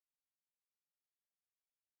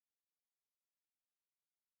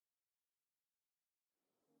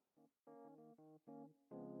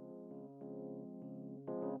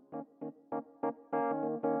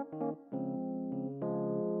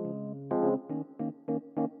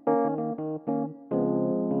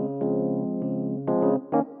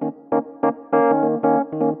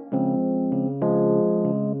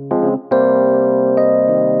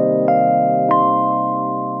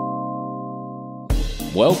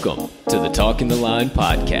Welcome to the Talking the Line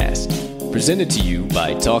podcast, presented to you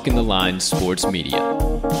by Talking the Line Sports Media,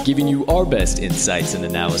 giving you our best insights and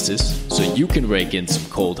analysis so you can rake in some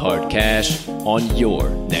cold hard cash on your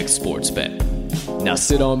next sports bet. Now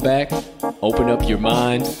sit on back, open up your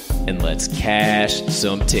mind, and let's cash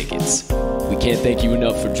some tickets. We can't thank you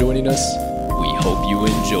enough for joining us. We hope you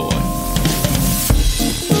enjoy.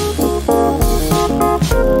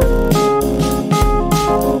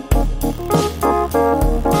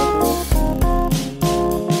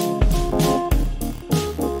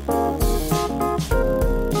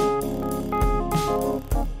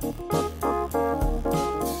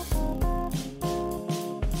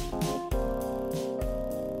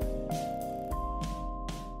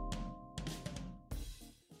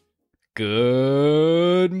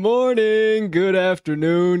 Good morning, good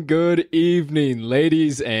afternoon, good evening,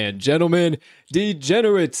 ladies and gentlemen,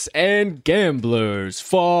 degenerates and gamblers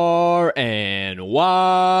far and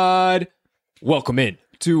wide. Welcome in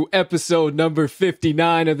to episode number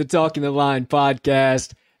 59 of the Talking the Line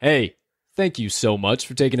podcast. Hey, thank you so much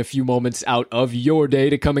for taking a few moments out of your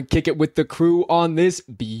day to come and kick it with the crew on this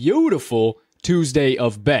beautiful Tuesday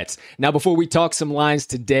of bets. Now, before we talk some lines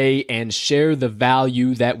today and share the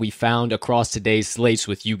value that we found across today's slates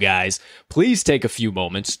with you guys, please take a few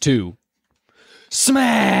moments to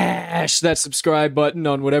smash that subscribe button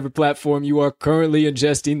on whatever platform you are currently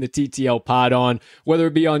ingesting the TTL pod on, whether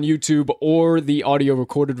it be on YouTube or the audio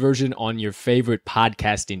recorded version on your favorite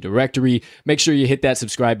podcasting directory. Make sure you hit that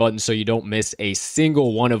subscribe button so you don't miss a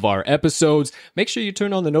single one of our episodes. Make sure you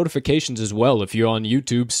turn on the notifications as well if you're on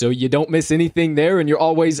YouTube so you don't miss anything there and you're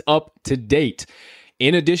always up to date.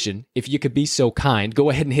 In addition, if you could be so kind, go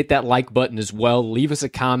ahead and hit that like button as well. Leave us a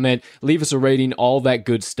comment, leave us a rating, all that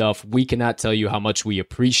good stuff. We cannot tell you how much we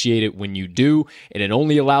appreciate it when you do, and it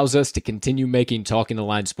only allows us to continue making Talking the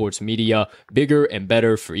Line Sports Media bigger and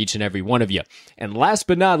better for each and every one of you. And last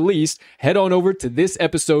but not least, head on over to this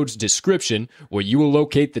episode's description where you will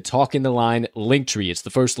locate the Talking the Line link tree. It's the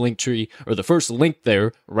first link tree, or the first link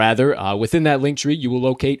there, rather. Within that link tree, you will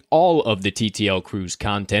locate all of the TTL Crew's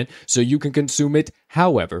content so you can consume it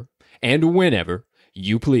however and whenever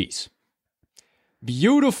you please.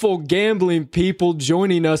 Beautiful gambling people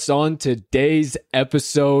joining us on today's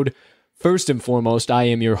episode. First and foremost, I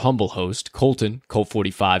am your humble host, Colton,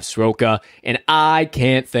 Colt45 Sroka, and I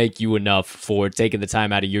can't thank you enough for taking the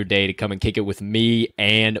time out of your day to come and kick it with me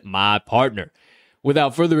and my partner.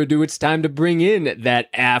 Without further ado, it's time to bring in that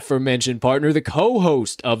aforementioned partner, the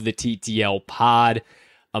co-host of the TTL pod,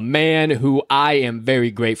 a man who I am very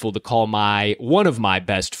grateful to call one of my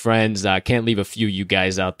best friends. I can't leave a few of you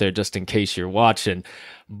guys out there just in case you're watching,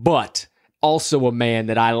 but also a man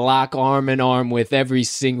that I lock arm in arm with every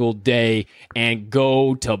single day and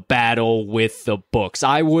go to battle with the books.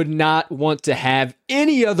 I would not want to have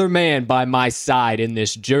any other man by my side in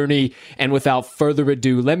this journey. And without further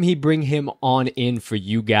ado, let me bring him on in for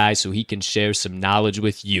you guys so he can share some knowledge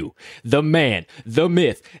with you. The man, the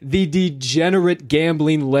myth, the degenerate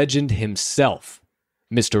gambling legend himself,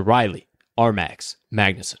 Mr. Riley R-Max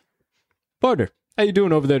Magnuson. Partner, how you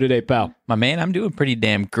doing over there today, pal? My man, I'm doing pretty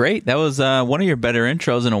damn great. That was one of your better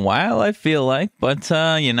intros in a while, I feel like. But,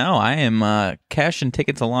 I am cashing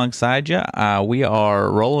tickets alongside you. We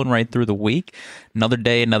are rolling right through the week. Another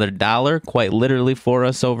day, another dollar, quite literally for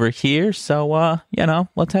us over here. So,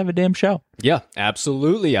 let's have a damn show. Yeah,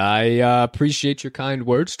 absolutely. I appreciate your kind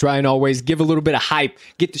words. Try and always give a little bit of hype,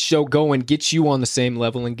 get the show going, get you on the same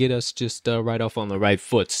level, and get us just right off on the right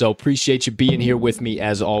foot. So appreciate you being here with me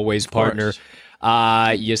as always, partner.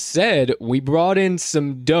 You said we brought in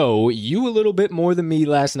some dough. You a little bit more than me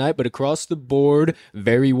last night, but across the board,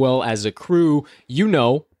 very well as a crew.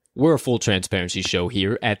 We're a full transparency show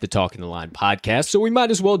here at the Talking the Line podcast, so we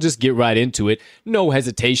might as well just get right into it. No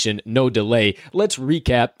hesitation, no delay. Let's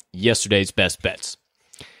recap yesterday's best bets.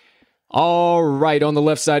 All right, on the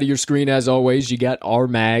left side of your screen, as always, you got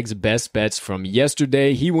R-Mag's best bets from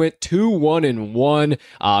yesterday. He went 2-1-1.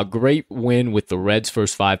 Great win with the Reds'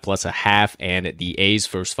 first 5 plus a half and the A's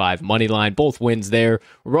first 5 money line. Both wins there.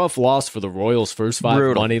 Rough loss for the Royals' first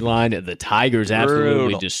 5 money line. The Tigers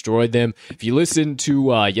absolutely destroyed them. If you listen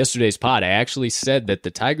to yesterday's pod, I actually said that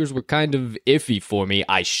the Tigers were kind of iffy for me.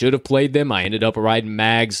 I should have played them. I ended up riding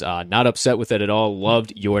Mags. Not upset with it at all.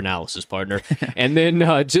 Loved your analysis, partner. And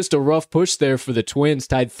then just a rough tough push there for the Twins,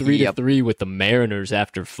 tied 3-3 with the Mariners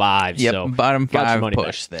after 5. Yep, So bottom got your 5 money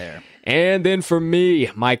push back. there. And then for me,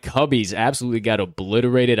 my Cubbies absolutely got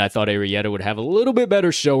obliterated. I thought Arrieta would have a little bit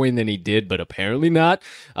better showing than he did, but apparently not.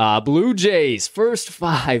 Blue Jays, first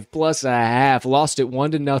 5 plus a half, lost it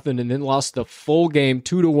 1-0, and then lost the full game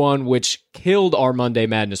 2-1, which killed our Monday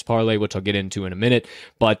Madness parlay, which I'll get into in a minute.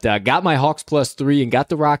 But got my Hawks +3 and got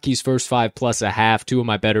the Rockies first 5 plus a half, 2 of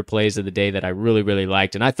my better plays of the day that I really, really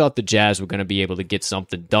liked. And I thought the Jazz were going to be able to get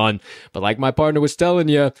something done. But like my partner was telling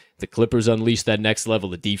you, the Clippers unleashed that next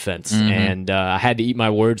level of defense, and I had to eat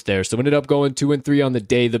my words there. So ended up going 2-3 on the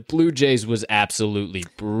day. The Blue Jays was absolutely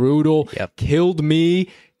brutal. Yep. Killed me.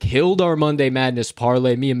 Killed our Monday Madness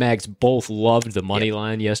parlay. Me and Mags both loved the money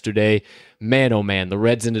line yesterday. Man, oh man, the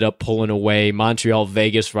Reds ended up pulling away. Montreal,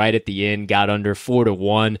 Vegas right at the end, got under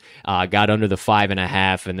 4-1, got under the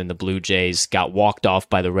 5.5, and then the Blue Jays got walked off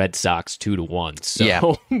by the Red Sox 2-1.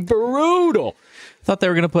 So brutal. Thought they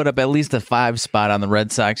were going to put up at least a 5 spot on the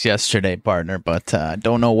Red Sox yesterday, partner, but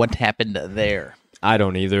don't know what happened there. I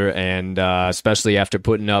don't either, and especially after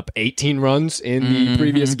putting up 18 runs in the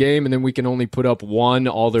previous game, and then we can only put up 1.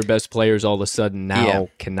 All their best players all of a sudden now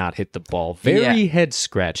cannot hit the ball. Very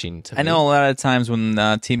head-scratching to me. I know a lot of times when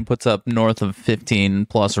a team puts up north of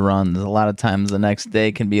 15-plus runs, a lot of times the next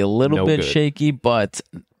day can be a little bit shaky, but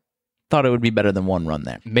thought it would be better than 1 run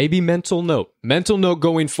there. Maybe mental note. Mental note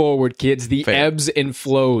going forward, kids. The ebbs and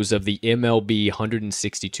flows of the MLB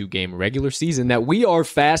 162-game regular season that we are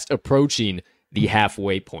fast approaching the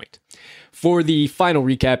halfway point. For the final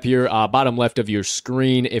recap here, bottom left of your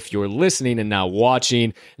screen, if you're listening and now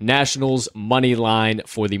watching, Nationals money line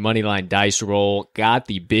for the money line dice roll got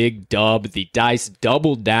the big dub. The dice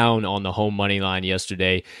doubled down on the home money line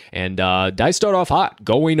yesterday, and dice start off hot,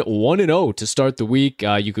 going 1-0 to start the week.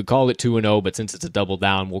 You could call it 2-0, but since it's a double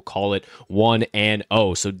down, we'll call it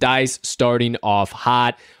 1-0. So dice starting off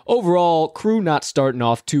hot. Overall, crew not starting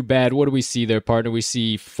off too bad. What do we see there, partner? We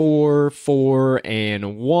see 4-4-1,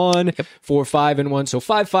 4-5-1. So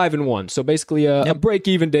 5-5-1. So basically a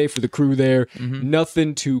break-even day for the crew there.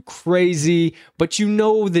 Nothing too crazy, but you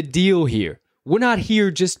know the deal here. We're not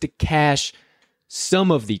here just to cash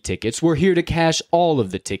some of the tickets. We're here to cash all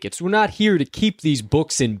of the tickets. We're not here to keep these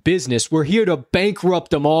books in business. We're here to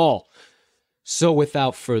bankrupt them all. So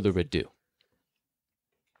without further ado,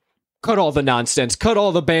 cut all the nonsense, cut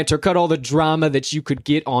all the banter, cut all the drama that you could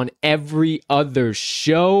get on every other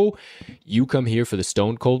show. You come here for the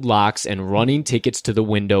Stone Cold Locks and running tickets to the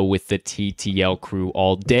window with the TTL crew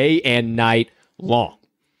all day and night long.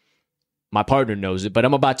 My partner knows it, but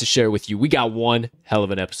I'm about to share with you. We got one hell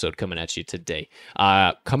of an episode coming at you today.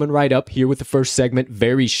 Coming right up here with the first segment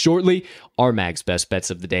very shortly, our Mag's best bets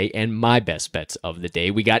of the day and my best bets of the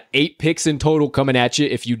day. We got 8 picks in total coming at you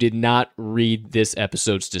if you did not read this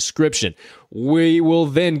episode's description. We will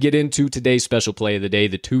then get into today's special play of the day,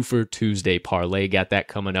 the 2 for Tuesday parlay. Got that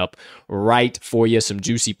coming up right for you. Some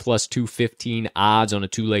juicy plus 215 odds on a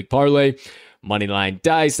 2-leg parlay. Moneyline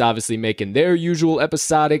Dice obviously making their usual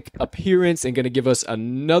episodic appearance and going to give us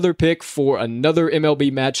another pick for another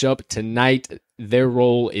MLB matchup tonight. Their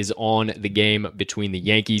role is on the game between the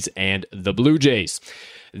Yankees and the Blue Jays.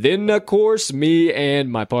 Then, of course, me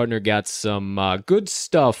and my partner got some good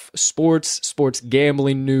stuff, sports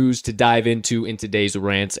gambling news to dive into in today's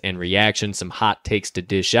rants and reactions, some hot takes to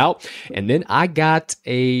dish out. And then I got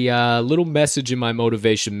a little message in my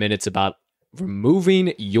motivation minutes about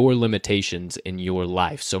removing your limitations in your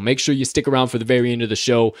life. So make sure you stick around for the very end of the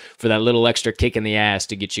show for that little extra kick in the ass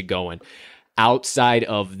to get you going. Outside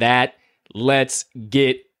of that, let's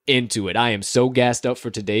get into it. I am so gassed up for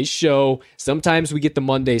today's show. Sometimes we get the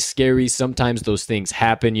Monday scary. Sometimes those things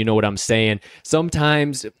happen. You know what I'm saying?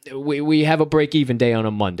 Sometimes we have a break-even day on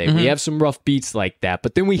a Monday. We have some rough beats like that.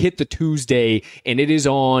 But then we hit the Tuesday, and it is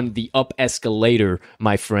on the up escalator,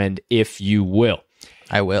 my friend, if you will.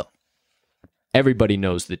 I will. Everybody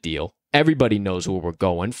knows the deal. Everybody knows where we're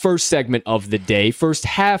going. First segment of the day, first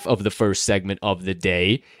half of the first segment of the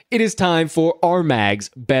day. It is time for our Mag's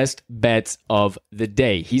best bets of the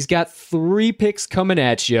day. He's got 3 picks coming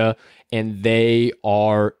at you, and they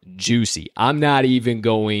are juicy. I'm not even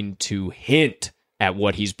going to hint at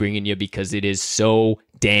what he's bringing you because it is so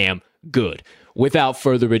damn good. Without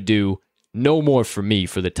further ado, no more for me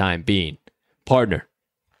for the time being. Partner,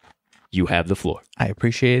 you have the floor. I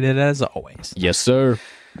appreciate it as always. Yes, sir.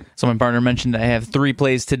 So my partner mentioned I have 3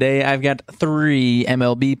 plays today. I've got 3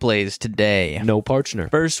 MLB plays today. No partner.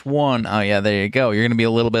 First one, oh yeah, there you go. You're going to be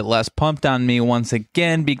a little bit less pumped on me once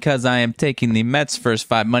again because I am taking the Mets first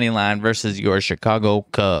 5 money line versus your Chicago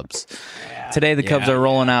Cubs. Today, the Cubs are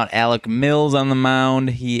rolling out Alec Mills on the mound.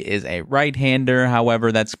 He is a right-hander.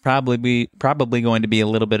 However, that's probably going to be a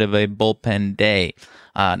little bit of a bullpen day.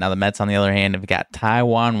 Now, the Mets, on the other hand, have got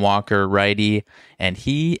Taijuan Walker, righty, and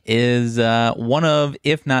he is one of,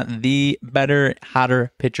 if not the better,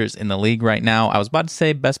 hotter pitchers in the league right now. I was about to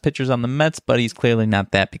say best pitchers on the Mets, but he's clearly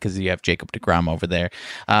not that because you have Jacob deGrom over there.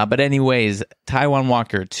 But anyways, Taijuan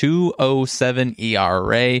Walker, 2.07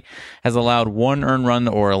 ERA, has allowed 1 earned run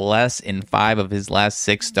or less in 5 of his last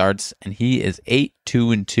 6 starts, and he is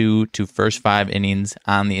 8-2-2 to first 5 innings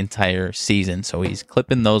on the entire season. So he's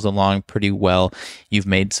clipping those along pretty well. You've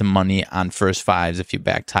made some money on first 5s if you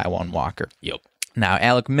back Taijuan Walker. Yep. Now,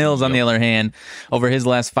 Alec Mills, on the other hand, over his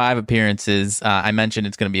last 5 appearances, I mentioned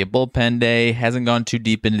it's going to be a bullpen day. Hasn't gone too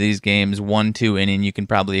deep into these games. 1-2 inning. You can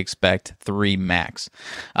probably expect 3 max.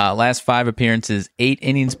 Last 5 appearances, 8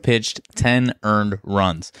 innings pitched, 10 earned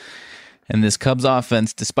runs. And this Cubs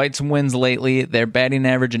offense, despite some wins lately, their batting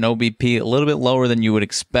average and OBP a little bit lower than you would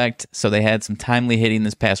expect. So they had some timely hitting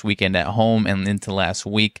this past weekend at home and into last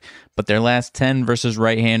week. But their last 10 versus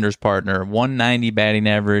right-handers partner, 190 batting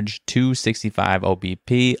average, 265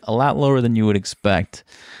 OBP, a lot lower than you would expect.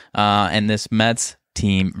 And this Mets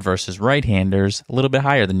team versus right-handers, a little bit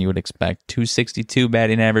higher than you would expect, 262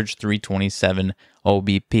 batting average, 327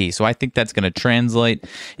 OBP. So I think that's going to translate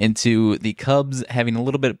into the Cubs having a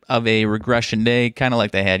little bit of a regression day, kind of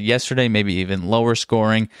like they had yesterday, maybe even lower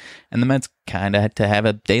scoring. And the Mets kind of had to have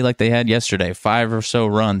a day like they had yesterday, 5 or so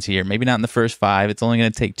runs here. Maybe not in the first 5. It's only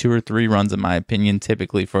going to take 2 or 3 runs, in my opinion,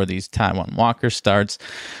 typically for these Taijuan Walker starts.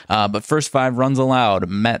 But first 5 runs allowed.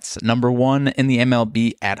 Mets, number 1 in the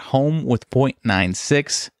MLB at home with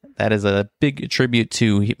 .96. That is a big tribute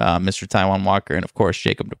to Mr. Taijuan Walker and, of course,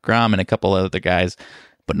 Jacob deGrom and a couple other guys.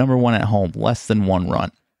 But number 1 at home, less than 1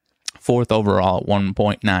 run. 4th overall at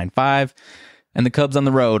 1.95. And the Cubs on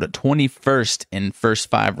the road, 21st in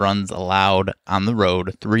first 5 runs allowed on the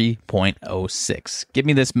road, 3.06. Give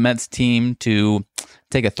me this Mets team to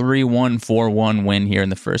take a 3-1, 4-1 win here in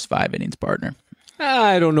the first 5 innings, partner.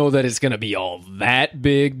 I don't know that it's going to be all that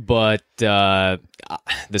big, but the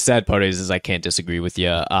sad part is I can't disagree with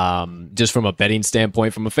you. Just from a betting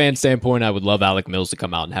standpoint, from a fan standpoint, I would love Alec Mills to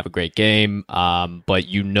come out and have a great game. But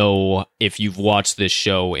if you've watched this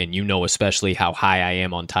show and especially how high I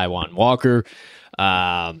am on Taijuan Walker,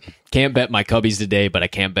 can't bet my Cubbies today, but I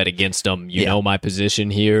can't bet against them. You know my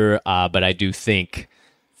position here, but I do think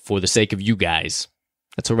for the sake of you guys,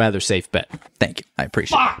 that's a rather safe bet. Thank you. I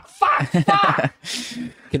appreciate it.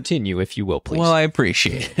 Continue, if you will, please. Well, I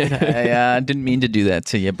appreciate it. I didn't mean to do that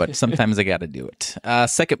to you, but sometimes I got to do it.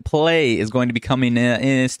 Second play is going to be coming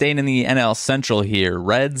in, staying in the NL Central here.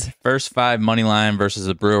 Reds, first 5 money line versus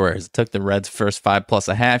the Brewers. It took the Reds first 5 plus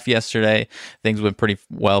a half yesterday. Things went pretty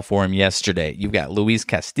well for him yesterday. You've got Luis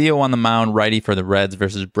Castillo on the mound, righty for the Reds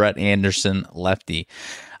versus Brett Anderson, lefty.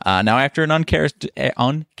 Now, after an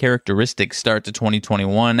uncharacteristic start to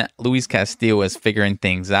 2021, Luis Castillo is figuring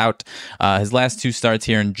things out. His last 2 starts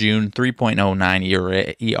here in June,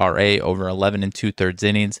 3.09 ERA over 11 2/3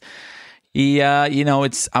 innings.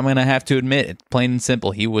 I'm going to have to admit, it's plain and simple.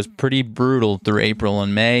 He was pretty brutal through April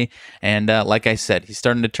and May. And like I said, he's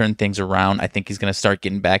starting to turn things around. I think he's going to start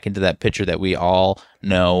getting back into that pitcher that we all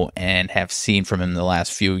know and have seen from him the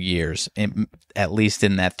last few years, at least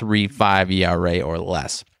in that 3.5 ERA or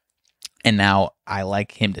less. And now I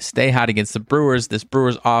like him to stay hot against the Brewers. This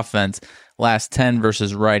Brewers offense, last 10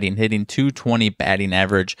 versus righty, hitting .220 batting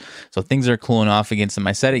average. So things are cooling off against them.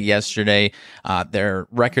 I said it yesterday. Their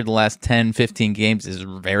record the last 10, 15 games is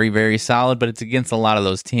very, very solid, but it's against a lot of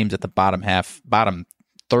those teams at the bottom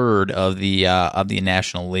third of the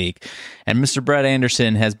National League. And Mr. Brett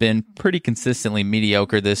Anderson has been pretty consistently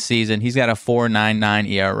mediocre this season. He's got a 4.99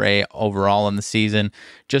 ERA overall in the season,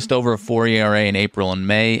 just over a 4 ERA in April and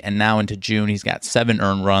May, and now into June he's got 7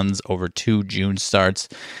 earned runs over 2 June starts.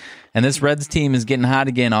 And this Reds team is getting hot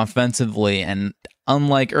again offensively, and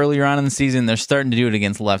unlike earlier on in the season, they're starting to do it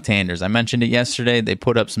against left-handers. I mentioned it yesterday. They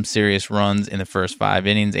put up some serious runs in the first 5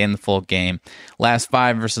 innings and the full game. Last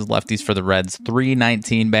 5 versus lefties for the Reds,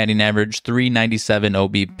 319 batting average, 397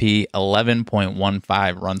 OBP,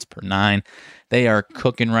 11.15 runs per 9. They are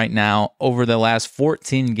cooking right now. Over the last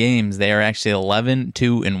 14 games, they are actually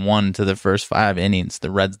 11-2-1 to the first 5 innings,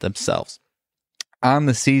 the Reds themselves. On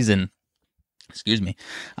the season,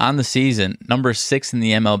 number 6 in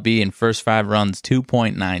the MLB in first 5 runs,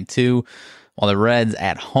 2.92, while the Reds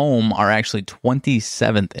at home are actually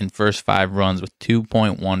 27th in first 5 runs with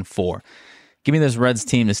 2.14. Give me this Reds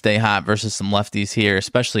team to stay hot versus some lefties here,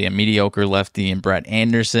 especially a mediocre lefty in Brett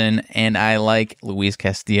Anderson. And I like Luis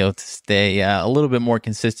Castillo to stay a little bit more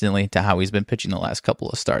consistently to how he's been pitching the last couple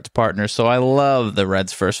of starts, partner. So I love the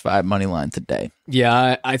Reds' first 5 money line today.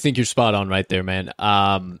 Yeah, I think you're spot on right there, man.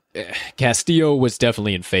 Castillo was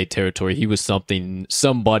definitely in fade territory. He was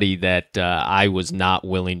somebody that I was not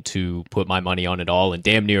willing to put my money on at all. And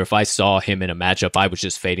damn near, if I saw him in a matchup, I was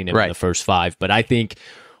just fading him in the first 5. But I think,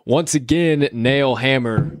 once again, nail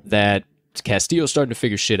hammer that Castillo's starting to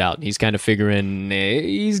figure shit out, and he's kind of figuring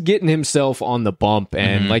he's getting himself on the bump.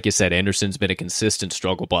 And like you said, Anderson's been a consistent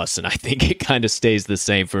struggle bus, and I think it kind of stays the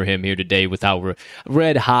same for him here today with how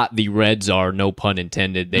red hot the Reds are, no pun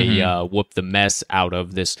intended. They whooped the mess out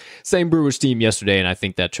of this same Brewers team yesterday, and I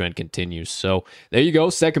think that trend continues. So there you go,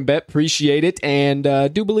 second bet, appreciate it, and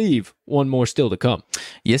do believe one more still to come.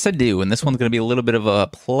 Yes, I do, and this one's going to be a little bit of a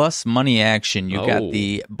plus money action. You've got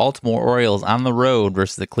the Baltimore Orioles on the road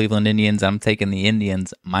versus the Cleveland Indians. I'm taking the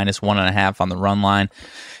Indians -1.5 on the run line.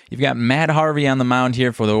 You've got Matt Harvey on the mound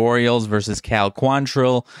here for the Orioles versus Cal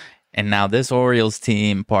Quantrill. And now this Orioles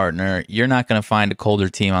team, partner, you're not going to find a colder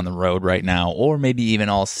team on the road right now, or maybe even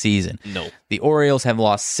all season. No. The Orioles have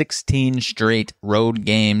lost 16 straight road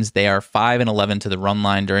games. They are 5-11 to the run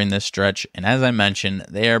line during this stretch. And as I mentioned,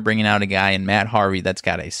 they are bringing out a guy in Matt Harvey that's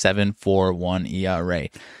got a 7.41 ERA.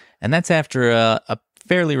 And that's after a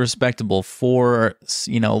fairly respectable a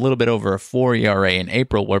little bit over a 4 ERA in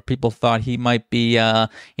April, where people thought he might be,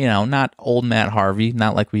 not old Matt Harvey,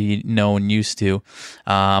 not like we know and used to,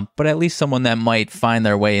 but at least someone that might find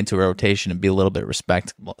their way into a rotation and be a little bit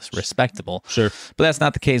respectable. Sure. But that's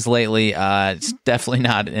not the case lately. It's definitely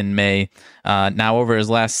not in May. Now over his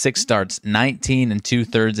last 6 starts, 19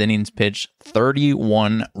 2/3 innings pitched,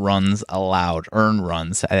 31 runs allowed, earned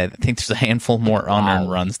runs. I think there's a handful more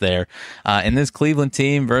unearned runs there. And this Cleveland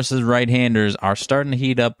team versus right-handers are starting to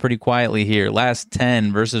heat up pretty quietly here. Last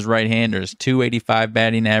 10 versus right-handers, 285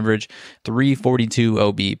 batting average, 342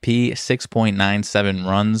 OBP, 6.97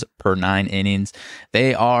 runs per 9 innings.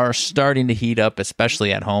 They are starting to heat up,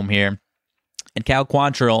 especially at home here. And Cal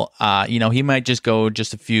Quantrill, he might just go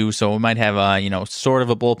just a few, so we might have sort of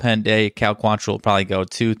a bullpen day. Cal Quantrill will probably go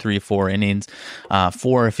 2, 3, 4 innings,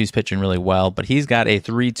 4 if he's pitching really well. But he's got a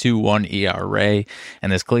 3.21 ERA,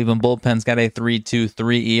 and this Cleveland bullpen's got a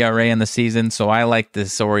 3.23 ERA in the season. So I like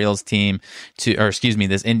this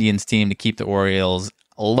this Indians team to keep the Orioles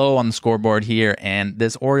low on the scoreboard here, and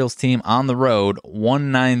this Orioles team on the road,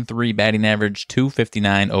 193 batting average,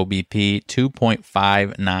 259 OBP,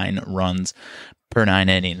 2.59 runs per 9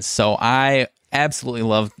 innings. So I absolutely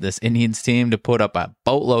love this Indians team to put up a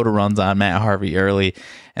boatload of runs on Matt Harvey early,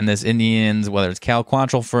 and this Indians, whether it's Cal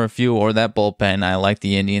Quantrill for a few or that bullpen, I like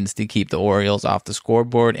the Indians to keep the Orioles off the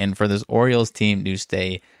scoreboard, and for this Orioles team to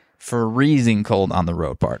stay freezing cold on the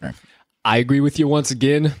road, partner. I agree with you once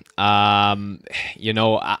again. I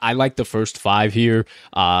like the first 5 here,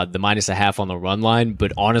 the -0.5 on the run line,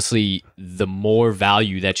 but honestly, the more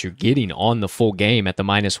value that you're getting on the full game at the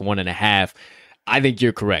 -1.5, I think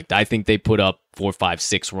you're correct. I think they put up 4, 5,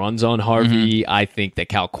 6 runs on Harvey. I think that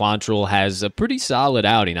Cal Quantrill has a pretty solid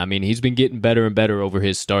outing. I mean, he's been getting better and better over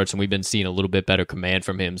his starts, and we've been seeing a little bit better command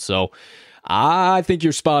from him. So I think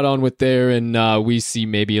you're spot on with there, and we see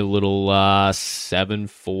maybe a little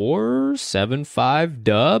 7-4, 7-5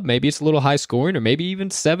 dub. Maybe it's a little high scoring, or maybe even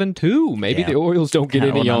 7-2. Maybe the Orioles don't get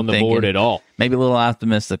any on the board at all. Maybe a little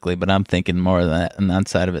optimistically, but I'm thinking more of that on that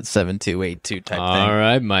side of it, 7-2, 8-2 type thing. All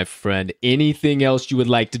right, my friend. Anything else you would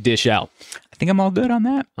like to dish out? I think I'm all good on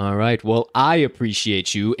that. All right. Well, I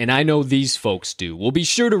appreciate you, and I know these folks do. We'll be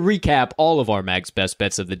sure to recap all of our Mag's Best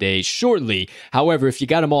Bets of the day shortly. However, if you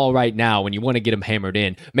got them all right now and you want to get them hammered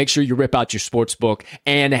in, make sure you rip out your sports book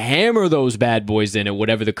and hammer those bad boys in at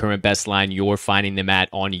whatever the current best line you're finding them at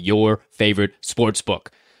on your favorite sports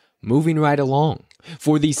book. Moving right along.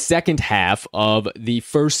 For the second half of the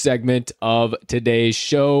first segment of today's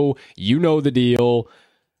show, you know the deal.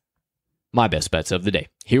 My best bets of the day.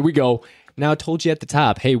 Here we go. Now, I told you at the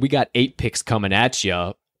top, hey, we got 8 picks coming at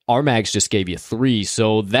you. Our Mags just gave you 3,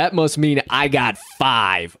 so that must mean I got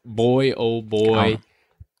 5. Boy, oh boy,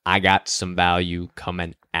 I got some value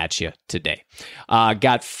coming at you today.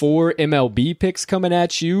 Got 4 MLB picks coming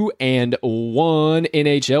at you and 1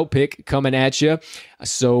 NHL pick coming at you.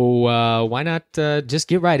 So why not just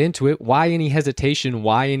get right into it? Why any hesitation?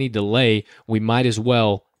 Why any delay? We might as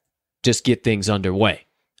well just get things underway.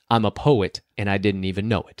 I'm a poet, and I didn't even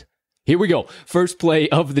know it. Here we go. First play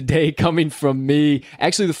of the day coming from me.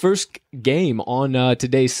 Actually, the first game on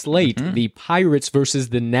today's slate, the Pirates versus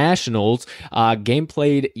the Nationals. Game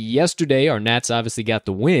played yesterday. Our Nats obviously got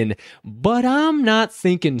the win, but I'm not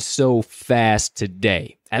thinking so fast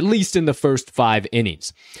today, at least in the first 5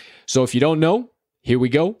 innings. So if you don't know, here we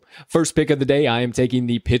go. First pick of the day, I am taking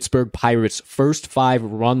the Pittsburgh Pirates first 5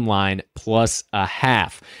 run line plus a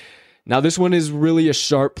half. Now, this one is really a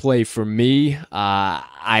sharp play for me.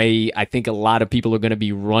 I think a lot of people are going to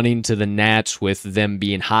be running to the Nats with them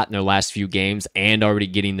being hot in their last few games and already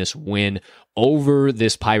getting this win over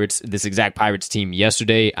this exact Pirates team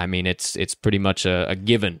yesterday. I mean, it's pretty much a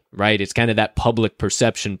given, right? It's kind of that public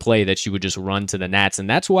perception play that you would just run to the Nats. And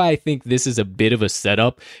that's why I think this is a bit of a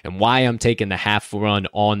setup and why I'm taking the half run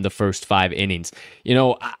on the first 5 innings. You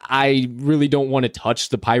know, I really don't want to touch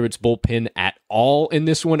the Pirates bullpen at all in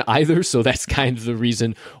this one either. So that's kind of the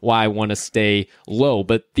reason why I want to stay low.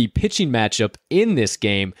 But the pitching matchup in this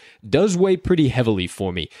game does weigh pretty heavily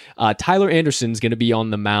for me. Tyler Anderson's going to be on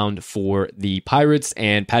the mound for the Pirates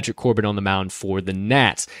and Patrick Corbin on the mound for the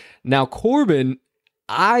Nats. Now, Corbin,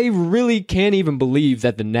 I really can't even believe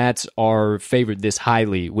that the Nats are favored this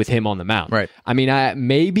highly with him on the mound. Right. I mean,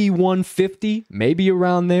 maybe 150, maybe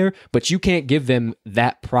around there, but you can't give them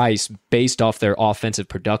that price based off their offensive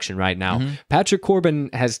production right now. Patrick Corbin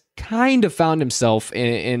has kind of found himself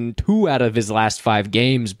in 2 out of his last 5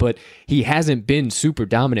 games, but he hasn't been super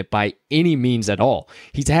dominant by any means at all.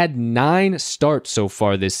 He's had 9 starts so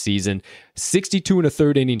far this season, 62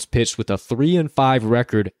 1/3 innings pitched with a 3-5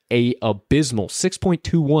 record, a abysmal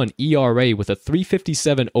 6.21 ERA with a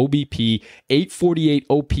 357 OBP, 848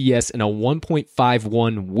 OPS, and a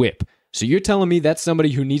 1.51 WHIP. So you're telling me that's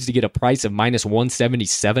somebody who needs to get a price of minus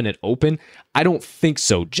 177 at open? I don't think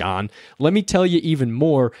so, John. Let me tell you even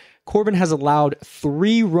more. Corbin has allowed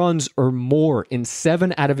 3 runs or more in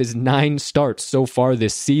 7 out of his 9 starts so far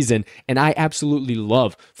this season, and I absolutely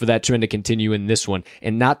love for that trend to continue in this one.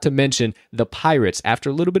 And not to mention, the Pirates, after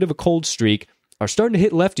a little bit of a cold streak, are starting to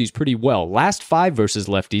hit lefties pretty well. Last 5 versus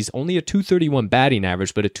lefties, only a 231 batting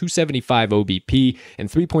average, but a 275 OBP and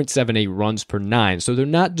 3.78 runs per 9. So they're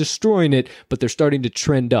not destroying it, but they're starting to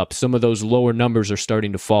trend up. Some of those lower numbers are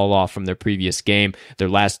starting to fall off from their previous game. Their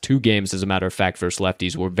last 2 games, as a matter of fact, versus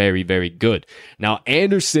lefties were very, very good. Now,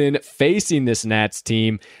 Anderson facing this Nats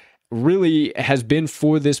team really has been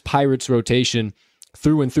for this Pirates rotation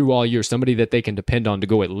through and through all year, somebody that they can depend on to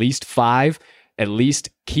go at least 5, at least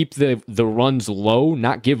keep the runs low,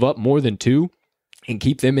 not give up more than 2, and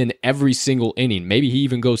keep them in every single inning. Maybe he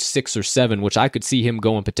even goes 6 or 7, which I could see him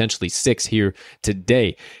going potentially 6 here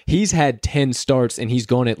today. He's had 10 starts, and he's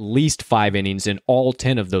gone at least 5 innings in all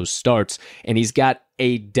 10 of those starts, and he's got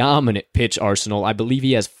a dominant pitch arsenal. I believe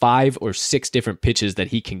he has 5 or 6 different pitches that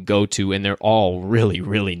he can go to, and they're all really,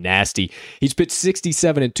 really nasty. He's pitched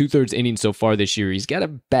 67 2/3 innings so far this year. He's got a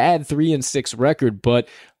bad 3-6 record, but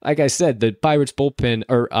like I said, the Pirates bullpen,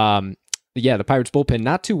 the Pirates bullpen,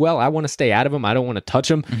 not too well. I want to stay out of him. I don't want to touch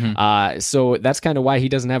him. So that's kind of why he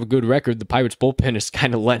doesn't have a good record. The Pirates bullpen is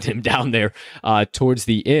kind of letting him down there towards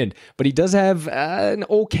the end. But he does have an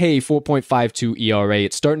okay 4.52 ERA.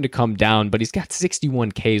 It's starting to come down, but he's got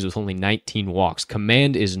 61 Ks with only 19 walks.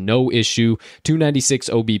 Command is no issue. 296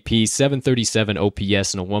 OBP, 737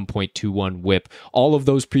 OPS, and a 1.21 WHIP. All of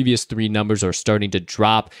those previous 3 numbers are starting to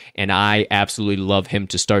drop, and I absolutely love him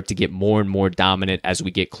to start to get more and more dominant as we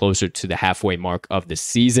get closer to the halfway mark of the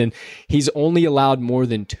season. He's only allowed more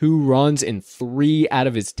than 2 runs in 3 out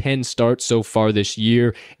of his 10 starts so far this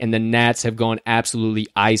year, and the Nats have gone absolutely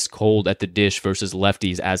ice cold at the dish versus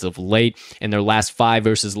lefties as of late. In their last 5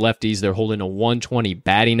 versus lefties, they're holding a 120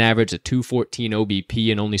 batting average, a 214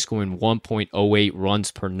 OBP, and only scoring 1.08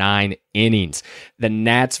 runs per 9 innings. The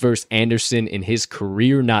Nats versus Anderson in his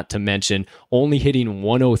career, not to mention, only hitting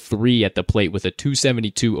 103 at the plate with a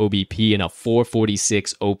 272 OBP and a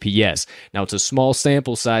 446 OPS. Now, it's a small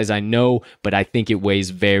sample size, I know, but I think it weighs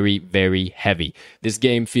very, very heavy. This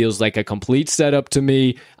game feels like a complete setup to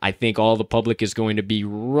me. I think all the public is going to be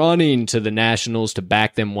running to the Nationals to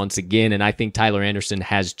back them once again, and I think Tyler Anderson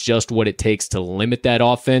has just what it takes to limit that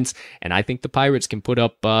offense, and I think the Pirates can put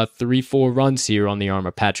up 3-4 runs here on the arm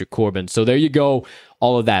of Patrick Corbin. So there you go.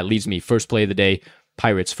 All of that leads me first play of the day,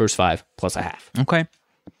 Pirates first 5 plus a half. Okay.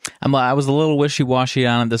 I was a little wishy-washy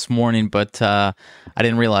on it this morning, but I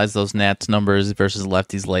didn't realize those Nats numbers versus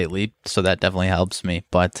lefties lately, so that definitely helps me.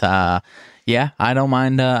 But yeah, I don't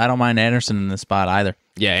mind Anderson in this spot either.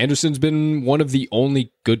 Yeah, Anderson's been one of the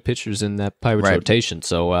only good pitchers in that Pirates rotation,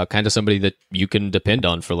 so kind of somebody that you can depend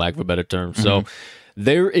on, for lack of a better term. So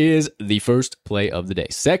there is the first play of the day.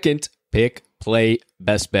 Second pick, play,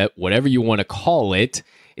 best bet, whatever you want to call it,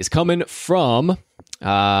 is coming from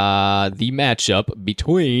the matchup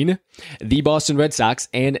between the Boston Red Sox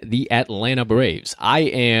and the Atlanta Braves. I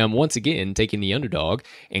am once again taking the underdog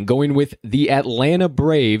and going with the Atlanta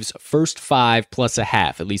Braves first 5 plus a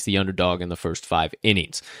half, at least the underdog in the first 5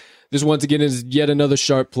 innings. This once again is yet another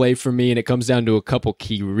sharp play for me, and it comes down to a couple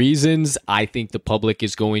key reasons. I think the public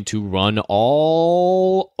is going to run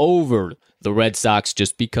all over the Red Sox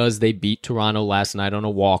just because they beat Toronto last night on a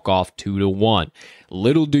walk-off 2-1.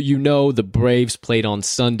 Little do you know, the Braves played on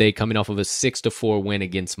Sunday coming off of a 6-4 win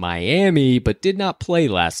against Miami, but did not play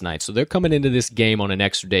last night. So they're coming into this game on an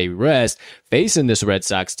extra day rest, facing this Red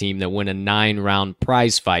Sox team that won a 9-round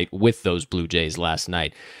prize fight with those Blue Jays last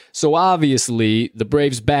night. So obviously, the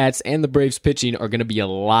Braves bats and the Braves pitching are going to be a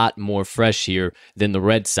lot more fresh here than the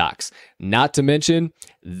Red Sox. Not to mention,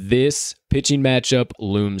 this pitching matchup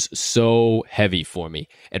looms so heavy for me.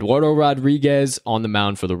 Eduardo Rodriguez on the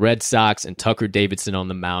mound for the Red Sox and Tucker Davidson on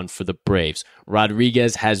the mound for the Braves.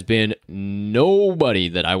 Rodriguez has been nobody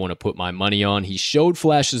that I want to put my money on. He showed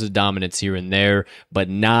flashes of dominance here and there, but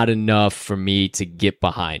not enough for me to get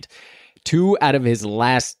behind. 2 out of his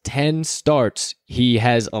last 10 starts, he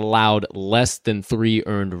has allowed less than 3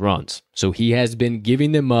 earned runs. So he has been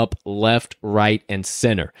giving them up left, right, and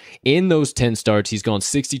center. In those 10 starts, he's gone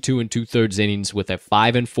 62 and 2/3 innings with a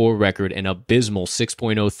 5-4 record, an abysmal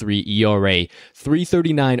 6.03 ERA,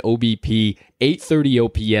 339 OBP, 830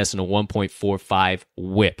 OPS, and a 1.45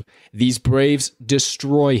 whip. These Braves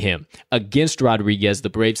destroy him. Against Rodriguez, the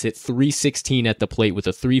Braves hit 316 at the plate with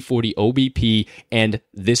a 340 OBP, and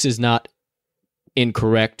this is not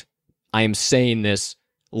incorrect. I am saying this.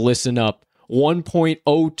 Listen up.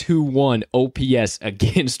 1.021 OPS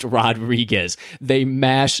against Rodriguez. They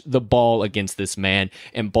mash the ball against this man,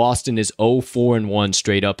 and Boston is 0-4-1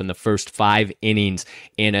 straight up in the first 5 innings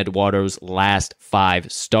in Eduardo's last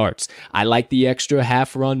 5 starts. I like the extra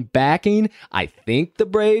half-run backing. I think the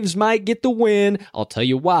Braves might get the win. I'll tell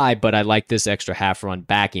you why, but I like this extra half-run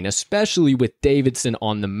backing, especially with Davidson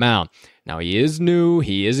on the mound. Now, he is new.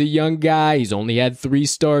 He is a young guy. He's only had 3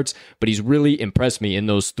 starts, but he's really impressed me in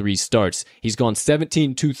those 3 starts. He's gone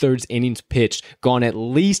 17 2/3 innings pitched, gone at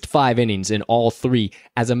least 5 innings in all 3.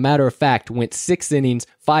 As a matter of fact, went 6 innings,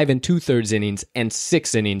 5 2/3 innings, and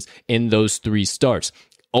 6 innings in those 3 starts.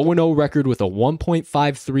 0-0 record with a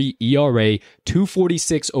 1.53 ERA,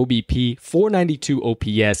 246 OBP, 492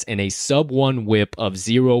 OPS, and a sub-1 whip of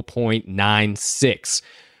 0.96.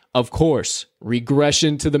 Of course,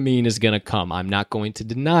 regression to the mean is going to come. I'm not going to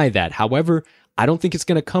deny that. However, I don't think it's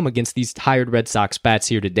going to come against these tired Red Sox bats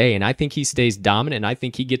here today, and I think he stays dominant, and I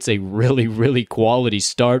think he gets a really, really quality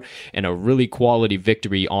start and a really quality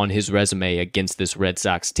victory on his resume against this Red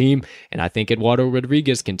Sox team, and I think Eduardo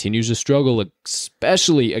Rodriguez continues to struggle,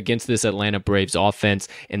 especially against this Atlanta Braves offense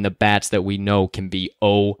and the bats that we know can be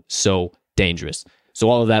oh so dangerous. So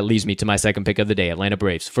all of that leads me to my second pick of the day, Atlanta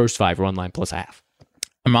Braves, first 5 run line plus a half.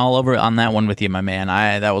 I'm all over on that one with you, my man.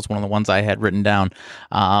 That was one of the ones I had written down.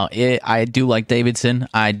 I do like Davidson.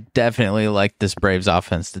 I definitely like this Braves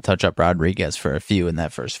offense to touch up Rodriguez for a few in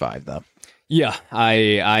that first 5, though. Yeah,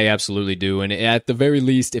 I absolutely do. And at the very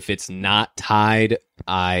least, if it's not tied,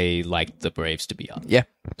 I like the Braves to be up. Yeah.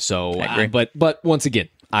 So, but once again,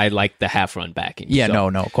 I like the half-run backing. Yeah, so,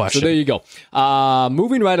 no question. So there you go.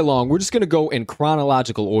 Moving right along, we're just going to go in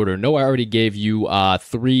chronological order. No, I already gave you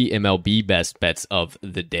 3 MLB best bets of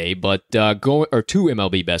the day, but 2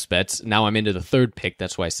 MLB best bets. Now I'm into the third pick.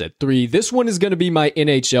 That's why I said 3. This one is going to be my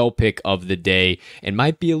NHL pick of the day and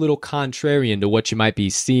might be a little contrarian to what you might be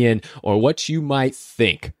seeing or what you might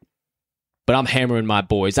think. But I'm hammering my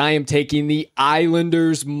boys. I am taking the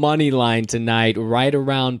Islanders money line tonight, right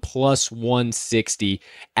around plus 160.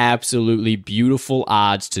 Absolutely beautiful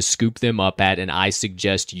odds to scoop them up at, and I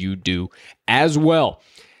suggest you do as well.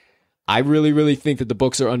 I really, really think that the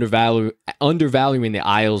books are undervaluing the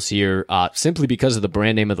Isles here simply because of the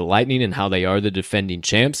brand name of the Lightning and how they are the defending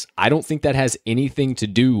champs. I don't think that has anything to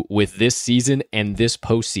do with this season and this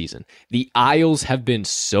postseason. The Isles have been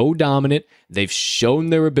so dominant. They've shown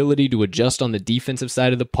their ability to adjust on the defensive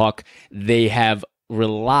side of the puck. They have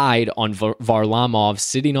relied on Varlamov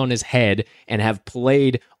sitting on his head and have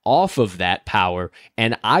played off of that power.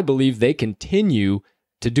 And I believe they continue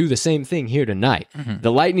to do the same thing here tonight. Mm-hmm.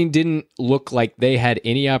 The Lightning didn't look like they had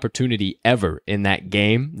any opportunity ever in that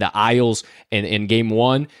game. The Isles, in game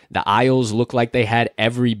 1, the Isles looked like they had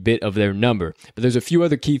every bit of their number. But there's a few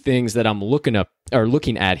other key things that I'm looking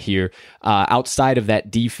at here outside of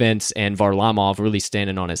that defense and Varlamov really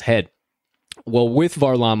standing on his head. Well, with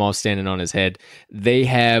Varlamov standing on his head, they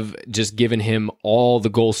have just given him all the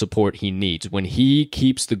goal support he needs. When he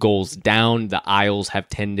keeps the goals down, the Isles have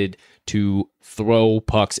tended to throw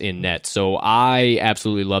pucks in net. So I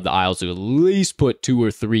absolutely love the Isles to at least put 2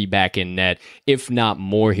 or 3 back in net, if not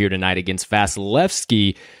more here tonight against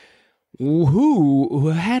Vasilevsky, who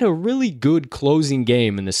had a really good closing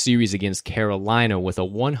game in the series against Carolina with a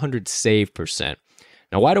 100 save percent.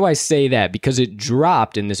 Now, why do I say that? Because it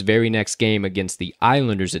dropped in this very next game against the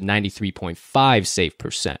Islanders at 93.5 save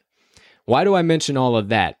percent. Why do I mention all of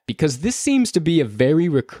that? Because this seems to be a very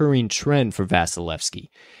recurring trend for Vasilevsky.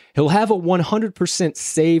 He'll have a 100%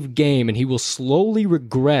 save game, and he will slowly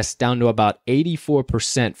regress down to about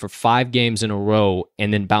 84% for 5 games in a row,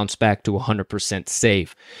 and then bounce back to 100%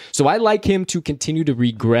 save. So I like him to continue to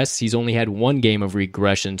regress. He's only had 1 game of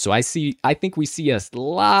regression, so I think we see a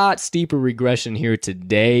lot steeper regression here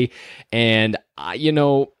today. And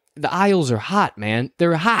the Isles are hot, man.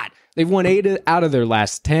 They're hot. They've won 8 out of their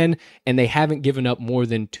last 10, and they haven't given up more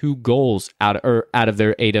than 2 goals out of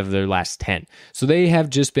their 8 of their last 10. So they have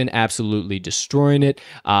just been absolutely destroying it.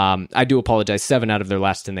 I do apologize. 7 out of their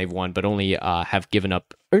last 10 they've won, but only have given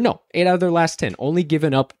up, 8 out of their last 10. Only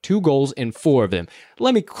given up 2 goals in 4 of them.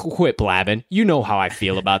 Let me quit blabbing. You know how I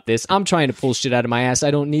feel about this. I'm trying to pull shit out of my ass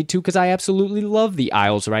I don't need to because I absolutely love the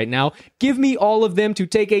Isles right now. Give me all of them to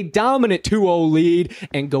take a dominant 2-0 lead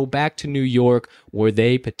and go back to New York where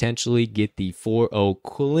they potentially get the 4-0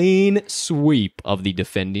 clean sweep of the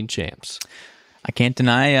defending champs. I can't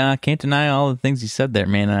deny all the things you said there,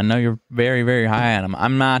 man. I know you're very, very high on him.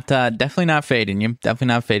 I'm not, definitely not fading you. Definitely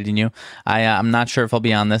not fading you. I'm not sure if I'll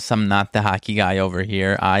be on this. I'm not the hockey guy over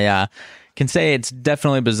here. I can say it's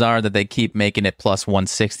definitely bizarre that they keep making it plus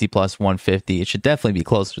 160, plus 150. It should definitely be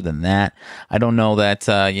closer than that. I don't know that,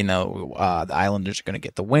 the Islanders are going to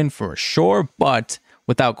get the win for sure, but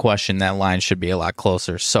without question, that line should be a lot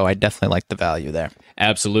closer. So I definitely like the value there.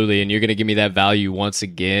 Absolutely, and you're going to give me that value once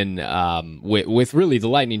again with really the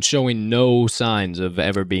Lightning showing no signs of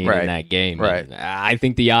ever being in that game. Right. And I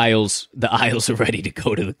think the Isles are ready to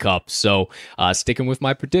go to the Cup. So sticking with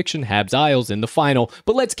my prediction, Habs Isles in the final.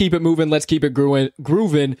 But let's keep it moving. Let's keep it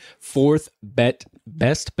grooving. Fourth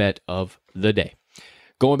best bet of the day.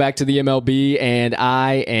 Going back to the MLB, and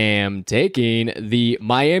I am taking the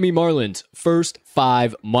Miami Marlins first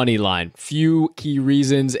 5 money line. Few key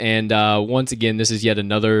reasons, and once again, this is yet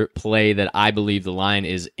another play that I believe the line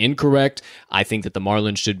is incorrect. I think that the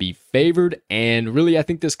Marlins should be favored, and really, I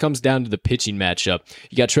think this comes down to the pitching matchup.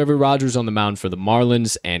 You got Trevor Rogers on the mound for the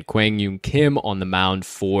Marlins, and Kwang Yoon Kim on the mound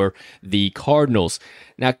for the Cardinals.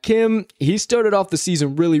 Now, Kim, he started off the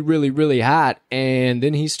season really, really, really hot, and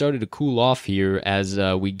then he started to cool off here as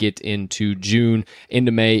we get into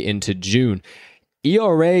May, into June.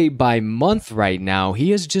 ERA by month right now,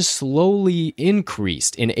 he has just slowly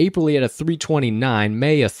increased. In April, he had a 3.29,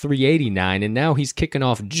 May a 3.89, and now he's kicking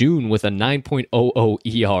off June with a 9.00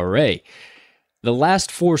 ERA. The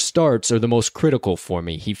last 4 starts are the most critical for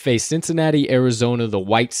me. He faced Cincinnati, Arizona, the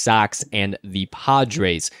White Sox, and the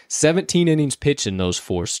Padres. 17 innings pitched in those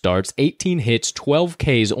 4 starts, 18 hits, 12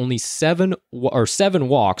 Ks, only 7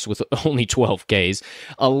 walks with only 12 Ks,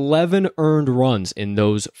 11 earned runs in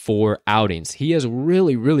those 4 outings. He has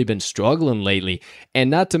really, really been struggling lately. And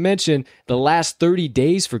not to mention, the last 30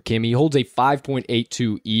 days for Kim, he holds a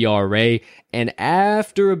 5.82 ERA. And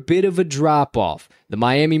after a bit of a drop-off, the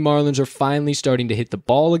Miami Marlins are finally starting to hit the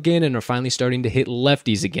ball again and are finally starting to hit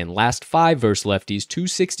lefties again. Last 5 versus lefties,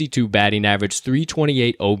 262 batting average,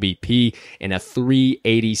 328 OBP, and a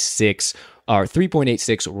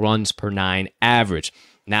 3.86 runs per 9 average.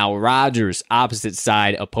 Now, Rogers, opposite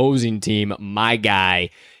side, opposing team, my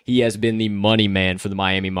guy. He has been the money man for the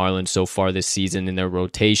Miami Marlins so far this season in their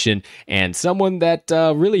rotation, and someone that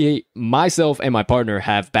really myself and my partner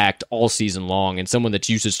have backed all season long, and someone that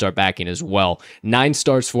you should start backing as well. 9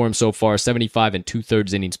 starts for him so far, 75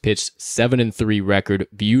 2/3 innings pitched, 7-3 record,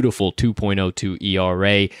 beautiful 2.02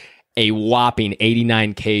 ERA. A whopping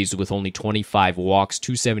 89 Ks with only 25 walks,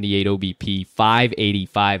 278 OBP,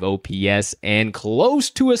 585 OPS, and close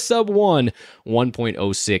to a sub-1,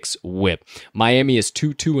 1.06 whip. Miami is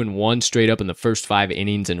 2-2-1 straight up in the first 5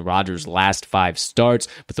 innings in Rogers' last 5 starts,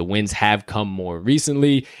 but the wins have come more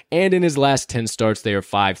recently, and in his last 10 starts, they are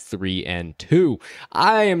 5-3-2.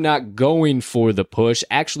 I am not going for the push.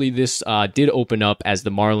 Actually, this did open up as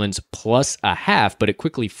the Marlins plus a half, but it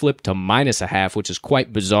quickly flipped to minus a half, which is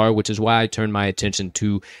quite bizarre, which is why I turned my attention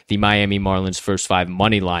to the Miami Marlins first 5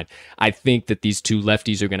 money line. I think that these 2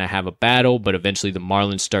 lefties are going to have a battle, but eventually the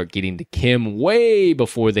Marlins start getting to Kim way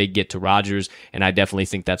before they get to Rogers, and I definitely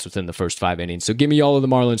think that's within the first 5 innings. So give me all of the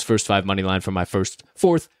Marlins first 5 money line for my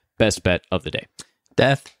fourth best bet of the day.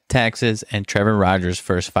 Death, taxes, and Trevor Rogers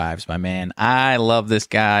first fives, my man. I love this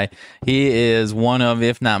guy. He is one of,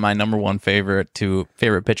 if not my number one favorite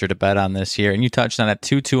pitcher to bet on this year. And you touched on it,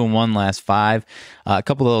 2-2-1 last five. A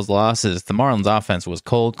couple of those losses, the Marlins offense was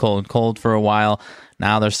cold for a while.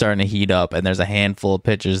 Now they're starting to heat up, and there's a handful of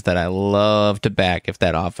pitchers that I love to back if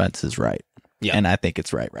that offense is right. Yeah. And I think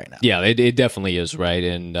it's right now. Yeah, it definitely is right.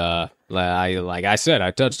 And like I said,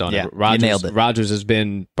 I touched on it. You nailed it. Rogers has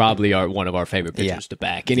been probably one of our favorite pitchers to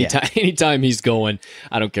back. Anytime he's going,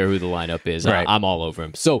 I don't care who the lineup is. Right. I'm all over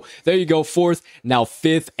him. So there you go. Fourth, now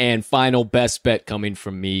fifth and final best bet coming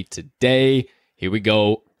from me today. Here we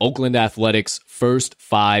go. Oakland Athletics first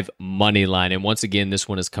five money line. And once again, this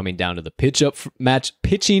one is coming down to the pitching match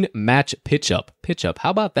pitch up. How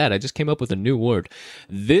about that? I just came up with a new word.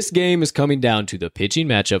 This game is coming down to the pitching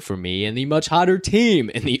matchup for me and the much hotter team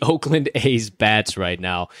in the Oakland A's bats right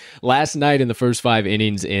now. Last night in the first 5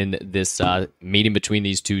 innings in this meeting between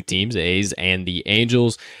these two teams, the A's and the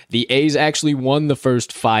Angels, the A's actually won the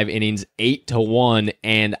first 5 innings 8-1,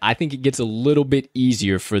 and I think it gets a little bit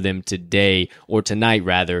easier for them today, or tonight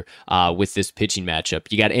rather, with this pitching matchup.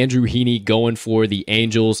 You got Andrew Heaney going for the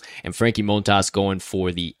Angels and Frankie Montas going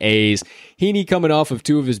for the A's. Heaney coming off of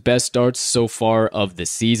 2 of his best starts so far of the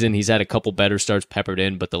season. He's had a couple better starts peppered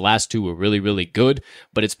in, but the last 2 were really, really good.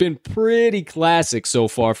 But it's been pretty classic so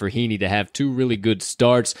far for Heaney to have 2 really good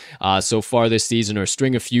starts so far this season, or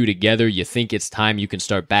string a few together. You think it's time you can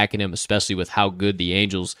start backing him, especially with how good the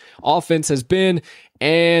Angels offense has been.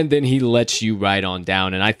 And then he lets you right on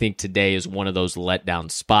down. And I think today is one of those letdown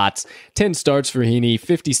spots. 10 starts for Heaney,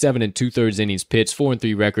 57 2/3 innings pitched,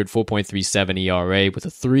 4-3 record, 4.37 ERA with a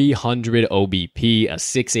 300 OBP, a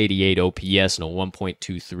 688 OPS, and a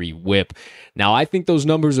 1.23 whip. Now, I think those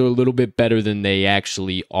numbers are a little bit better than they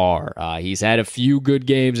actually are. He's had a few good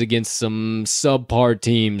games against some subpar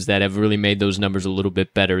teams that have really made those numbers a little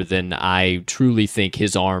bit better than I truly think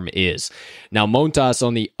his arm is. Now, Montas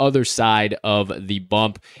on the other side of the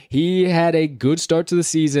bump, he had a good start to the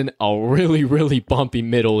season, a really, really bumpy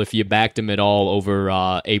middle if you backed him at all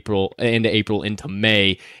over April into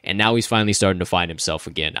May, and now he's finally starting to find himself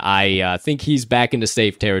again. I think he's back into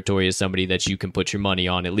safe territory as somebody that you can put your money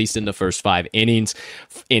on, at least in the first 5 innings.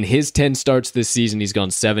 In his 10 starts this season, he's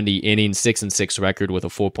gone 70 innings, 6-6 record with a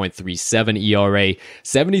 4.37 ERA,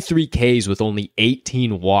 73 Ks with only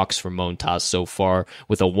 18 walks for Montas so far,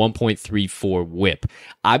 with a 1.34 whip.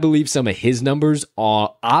 I believe some of his numbers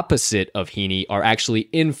opposite of Heaney are actually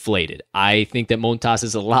inflated. I think that Montas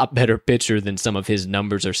is a lot better pitcher than some of his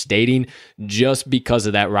numbers are stating, just because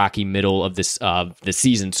of that rocky middle of this the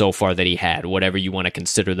season so far that he had. Whatever you want to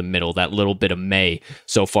consider the middle, that little bit of May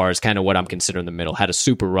so far is kind of what I'm considering the middle. Had a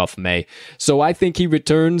super rough May. So I think he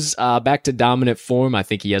returns back to dominant form. I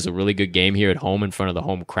think he has a really good game here at home in front of the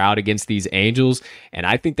home crowd against these Angels. And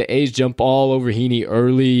I think the A's jump all over Heaney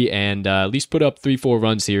early and at least put up 3-4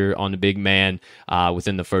 runs here on the big man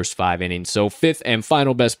within the first 5 innings. So fifth and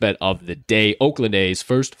final best bet of the day, Oakland A's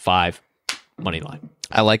first 5 money line.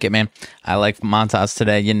 I like it, man. I like Montas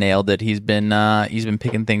today. You nailed it. He's been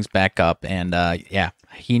picking things back up, and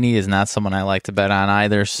Heaney is not someone I like to bet on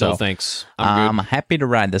either. So no, thanks. I'm happy to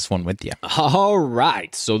ride this one with you. All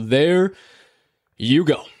right, so there you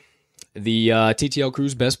go. The TTL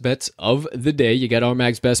Crew's best bets of the day. You got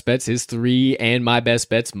Armag's best bets, his 3, and my best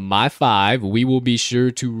bets, my 5. We will be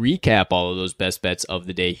sure to recap all of those best bets of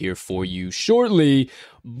the day here for you shortly.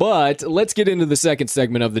 But let's get into the second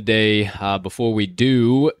segment of the day. Before we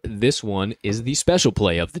do, this one is the special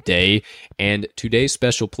play of the day. And today's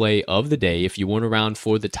special play of the day, if you weren't around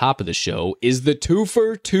for the top of the show, is the 2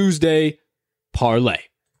 for Tuesday parlay.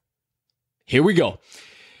 Here we go.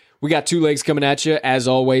 We got 2 legs coming at you, as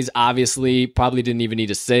always. Obviously, probably didn't even need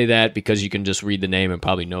to say that because you can just read the name and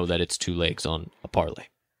probably know that it's 2 legs on a parlay.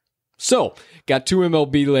 So, got 2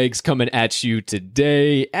 MLB legs coming at you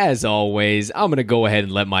today. As always, I'm going to go ahead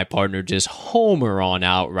and let my partner just homer on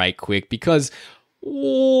out right quick because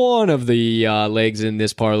one of the legs in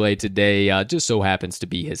this parlay today just so happens to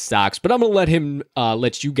be his Sox. But I'm going to let him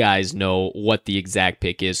let you guys know what the exact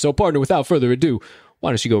pick is. So, partner, without further ado,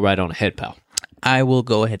 why don't you go right on ahead, pal? I will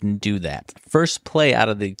go ahead and do that. First play out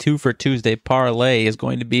of the 2 for Tuesday parlay is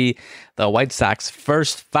going to be the White Sox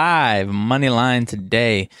first 5 money line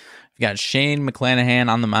today. We've got Shane McClanahan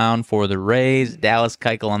on the mound for the Rays, Dallas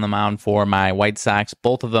Keuchel on the mound for my White Sox,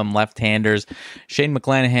 both of them left-handers. Shane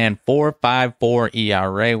McClanahan 4.54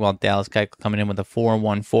 ERA, while Dallas Keuchel coming in with a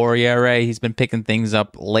 4.14 ERA. He's been picking things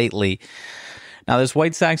up lately. Now, this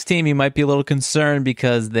White Sox team, you might be a little concerned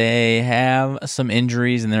because they have some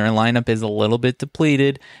injuries and their lineup is a little bit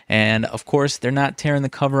depleted. And, of course, they're not tearing the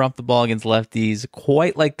cover off the ball against lefties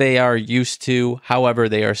quite like they are used to. However,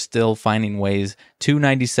 they are still finding ways.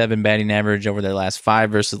 297 batting average over their last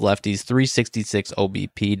 5 versus lefties, 366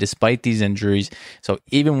 OBP despite these injuries. So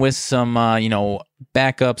even with some,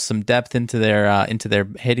 backups, some depth into their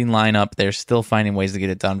hitting lineup, they're still finding ways to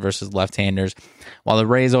get it done versus left-handers. While the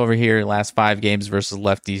Rays over here, last 5 games versus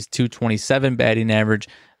lefties, 227 batting average,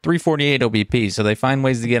 348 OBP. So they find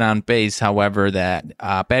ways to get on base. However, that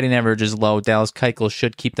batting average is low. Dallas Keuchel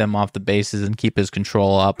should keep them off the bases and keep his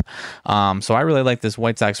control up. So I really like this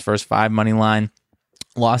White Sox first 5 money line.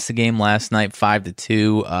 Lost the game last night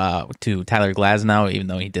 5-2 to Tyler Glasnow, even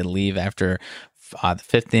though he did leave after the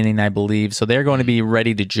 5th inning, I believe. So they're going to be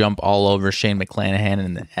ready to jump all over Shane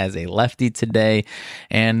McClanahan as a lefty today.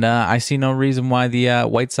 And I see no reason why the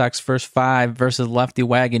White Sox first 5 versus lefty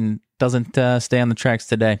wagon doesn't stay on the tracks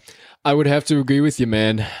today. I would have to agree with you,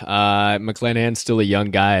 man. McClanahan's still a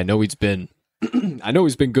young guy. I know he's been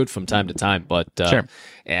good from time to time, but Sure.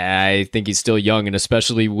 I think he's still young, and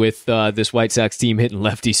especially with this White Sox team hitting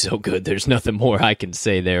lefty so good, there's nothing more I can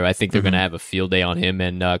say there. I think they're going to have a field day on him,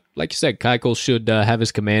 and like you said, Keuchel should have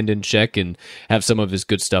his command in check and have some of his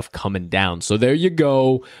good stuff coming down. So there you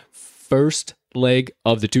go. First leg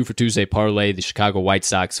of the 2 for Tuesday parlay, the Chicago White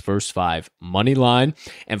Sox first 5 money line.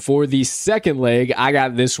 And for the second leg, I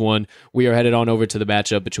got this one. We are headed on over to the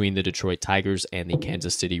matchup between the Detroit Tigers and the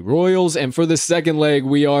Kansas City Royals. And for the second leg,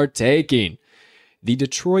 we are taking the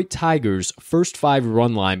Detroit Tigers first 5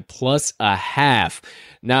 run line plus a half.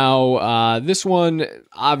 Now, this one,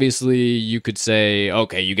 obviously, you could say,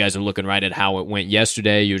 okay, you guys are looking right at how it went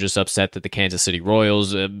yesterday. You're just upset that the Kansas City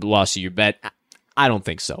Royals lost your bet. I don't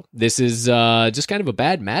think so. This is just kind of a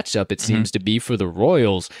bad matchup, it seems to be, for the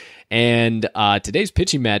Royals. And today's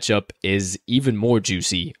pitching matchup is even more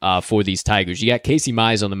juicy for these Tigers. You got Casey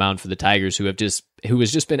Mize on the mound for the Tigers, who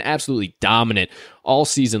has just been absolutely dominant all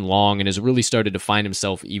season long and has really started to find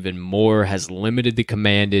himself even more, has limited the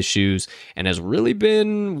command issues, and has really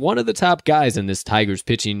been one of the top guys in this Tigers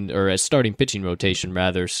pitching, or starting pitching rotation,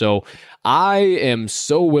 rather. So I am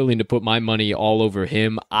so willing to put my money all over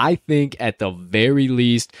him. I think at the very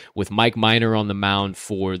least, with Mike Minor on the mound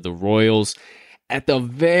for the Royals, at the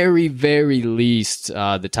very, very least,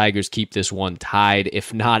 the Tigers keep this one tied,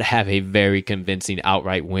 if not have a very convincing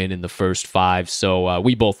outright win in the first 5. So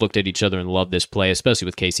we both looked at each other and loved this play, especially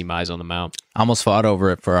with Casey Mize on the mound. Almost fought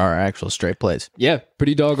over it for our actual straight plays. Yeah,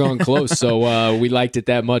 pretty doggone close. So we liked it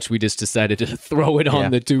that much, we just decided to throw it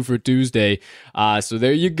on the 2 for Tuesday. So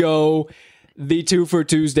there you go. The 2 for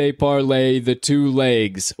Tuesday parlay, the 2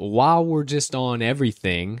 legs. While we're just on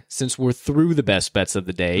everything, since we're through the best bets of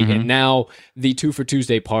the day, and now the 2 for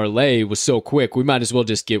Tuesday parlay was so quick, we might as well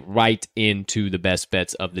just get right into the best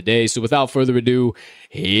bets of the day. So without further ado,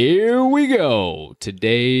 here we go.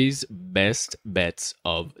 Today's best bets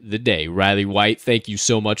of the day. Riley White, thank you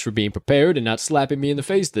so much for being prepared and not slapping me in the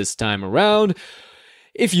face this time around.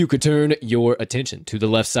 If you could turn your attention to the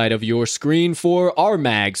left side of your screen for our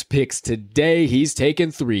Mags picks today, he's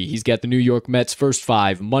taken 3. He's got the New York Mets first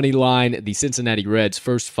 5 money line, the Cincinnati Reds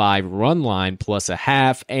first 5 run line plus a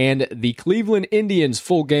half, and the Cleveland Indians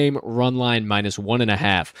full game run line minus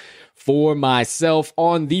 1.5. For myself,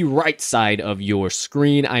 on the right side of your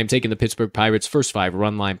screen, I am taking the Pittsburgh Pirates first 5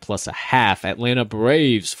 run line plus a half, Atlanta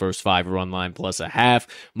Braves first 5 run line plus a half,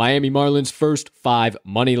 Miami Marlins first 5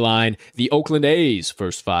 money line, the Oakland A's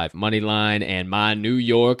first 5 money line, and my New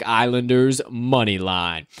York Islanders money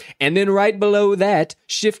line. And then right below that,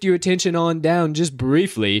 shift your attention on down just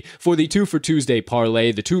briefly for the 2 for Tuesday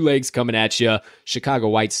parlay, the 2 legs coming at you, Chicago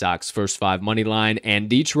White Sox first 5 money line, and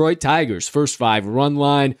Detroit Tigers first 5 run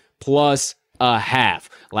line plus a half.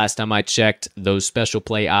 Last time I checked, those special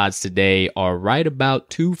play odds today are right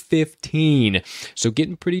about 215. So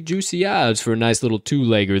getting pretty juicy odds for a nice little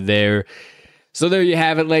 2-legger there. So there you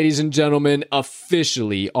have it, ladies and gentlemen.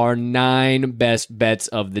 Officially, our 9 best bets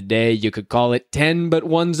of the day. You could call it 10, but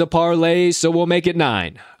one's a parlay, so we'll make it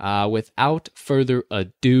 9. Without further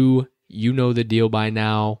ado, you know the deal by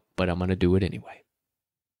now, but I'm going to do it anyway.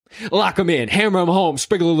 Lock them in, hammer them home,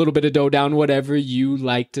 sprinkle a little bit of dough down, whatever you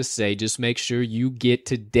like to say. Just make sure you get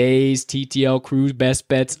today's TTL Crew's best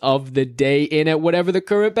bets of the day in at whatever the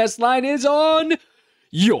current best line is on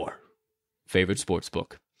your favorite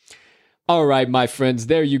sportsbook. All right, my friends,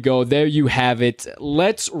 there you go. There you have it.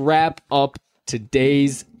 Let's wrap up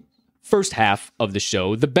today's first half of the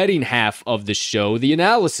show, the betting half of the show, the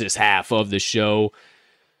analysis half of the show,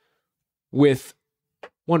 with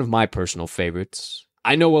one of my personal favorites.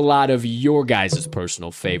 I know a lot of your guys'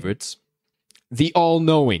 personal favorites. the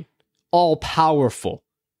all-knowing, all-powerful,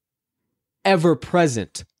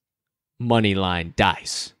 ever-present Moneyline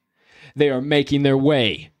Dice. They are making their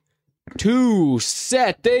way to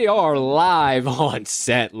set. They are live on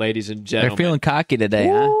set, ladies and gentlemen. They're feeling cocky today,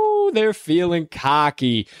 huh? Ooh, they're feeling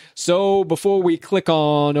cocky. So before we click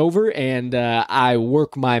on over and I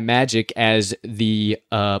work my magic as the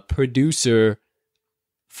producer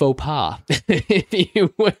faux pas, if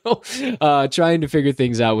you will, trying to figure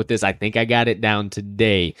things out with this. I think I got it down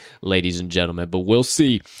today, ladies and gentlemen, but we'll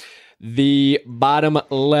see. The bottom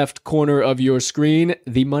left corner of your screen,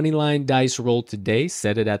 the Moneyline Dice roll today,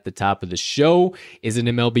 set it at the top of the show, is an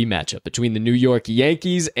MLB matchup between the New York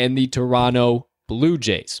Yankees and the Toronto Blue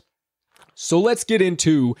Jays. So let's get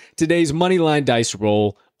into today's Moneyline Dice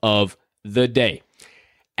roll of the day.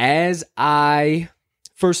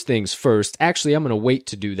 First things first, actually, I'm going to wait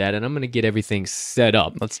to do that, and I'm going to get everything set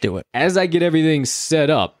up. Let's do it. As I get everything set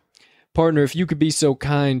up, partner, if you could be so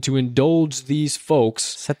kind to indulge these folks.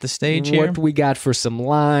 Set the stage here. What we got for some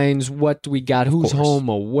lines, what we got, who's home,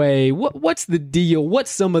 away, what's the deal,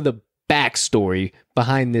 what's some of the backstory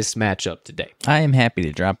behind this matchup today? I am happy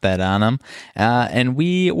to drop that on them. And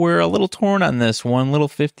we were a little torn on this one, little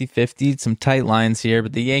 50-50, some tight lines here,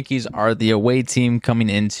 but the Yankees are the away team coming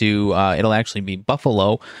into, it'll actually be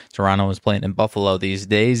Buffalo. Toronto is playing in Buffalo these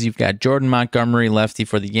days. You've got Jordan Montgomery, lefty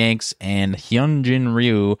for the Yanks, and Hyunjin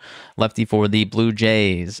Ryu, lefty for the Blue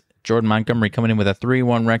Jays. Jordan Montgomery coming in with a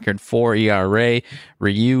 3.1 record, 4 ERA.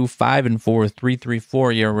 Ryu 5-4,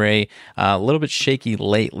 3.34 ERA. A little bit shaky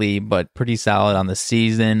lately, but pretty solid on the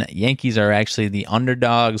season. Yankees are actually the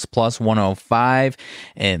underdogs, plus 105,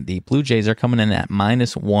 and the Blue Jays are coming in at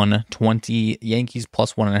minus 120. Yankees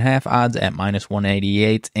plus 1.5 odds at minus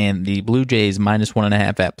 188, and the Blue Jays minus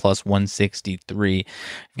 1.5 at plus 163. We've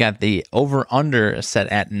got the over/under set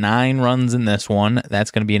at 9 runs in this one.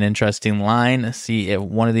 That's going to be an interesting line. See if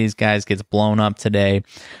one of these guys gets blown up today.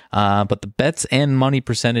 But the bets and money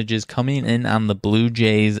percentages coming in on the Blue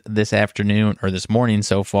Jays this afternoon, or this morning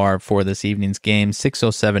so far for this evening's game,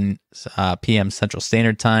 6:07 p.m. Central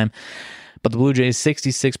Standard Time. But the Blue Jays,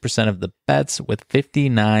 66% of the bets with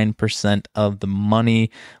 59% of the money.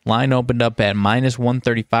 Line opened up at minus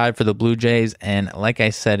 135 for the Blue Jays, and like I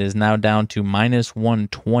said, is now down to minus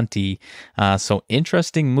 120. So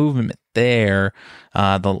interesting movement there.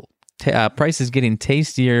 The price is getting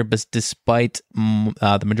tastier, but despite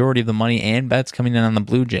the majority of the money and bets coming in on the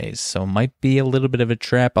Blue Jays. So might be a little bit of a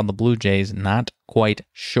trap on the Blue Jays. Not quite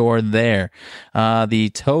sure there. The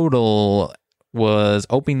total was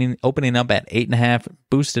opening up at 8.5,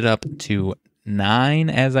 boosted up to 9,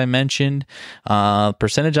 as I mentioned.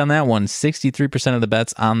 Percentage on that one, 63% of the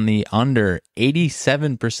bets on the under,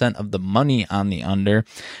 87% of the money on the under.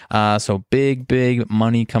 So big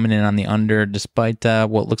money coming in on the under, despite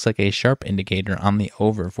what looks like a sharp indicator on the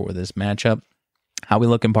over for this matchup. How we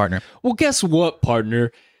looking, partner? Well, guess what,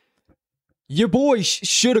 partner? Your boy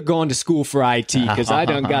should have gone to school for IT, because I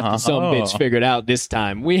done got the sumbitch figured out this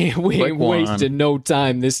time. We ain't wasted no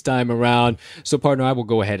time this time around. So, partner, I will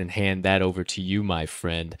go ahead and hand that over to you, my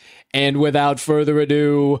friend. And without further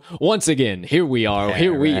ado, once again, here we are.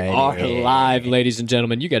 Here we are live, ladies and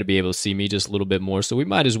gentlemen. You got to be able to see me just a little bit more, so we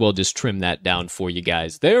might as well just trim that down for you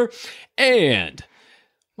guys there. And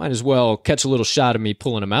might as well catch a little shot of me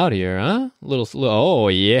pulling them out here, huh? Oh,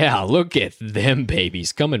 yeah, look at them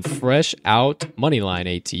babies coming fresh out. Moneyline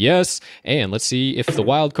ATS. And let's see if the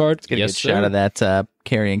wild card. Get a good shot of that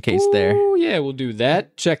carrying case there. Oh, yeah, we'll do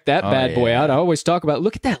that. Check that bad boy out. I always talk about,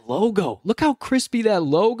 look at that logo. Look how crispy that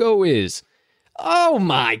logo is. Oh,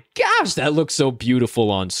 my gosh, that looks so beautiful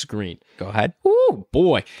on screen. Go ahead. Oh,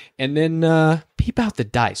 boy. And then peep out the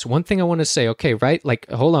dice. One thing I want to say, okay, right? Like,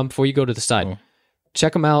 hold on before you go to the side. Oh.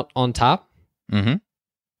 Check them out on top. Mm-hmm.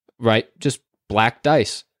 Right? Just black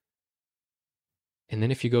dice. And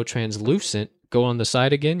then if you go translucent, go on the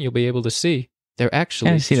side again, you'll be able to see. They're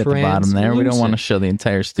actually see it at the bottom there. We don't want to show the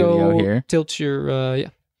entire studio here. Tilt your,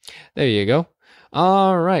 yeah. There you go.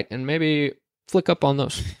 All right. And maybe flick up on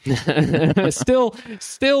those.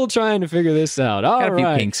 Still trying to figure this out. All right. Got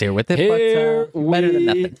a few kinks here with it, here but better than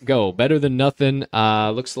nothing. Go. Better than nothing.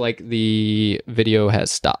 Looks like the video has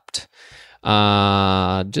stopped.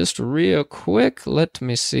 Just real quick, let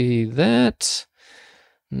me see that.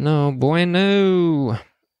 No bueno.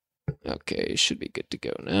 Okay, should be good to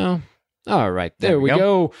go now. All right, there we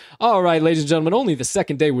go. All right, ladies and gentlemen, only the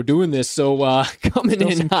second day we're doing this, so coming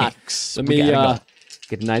in hot. Let me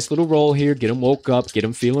get a nice little roll here, get them woke up, get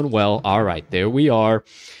them feeling well. All right, there we are.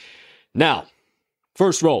 Now,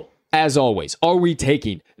 first roll. As always, are we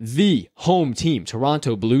taking the home team,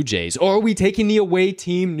 Toronto Blue Jays, or are we taking the away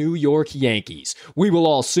team, New York Yankees? We will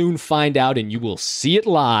all soon find out, and you will see it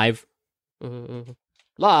live.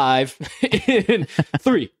 Live in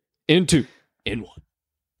 3, in 2, in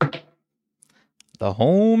 1. The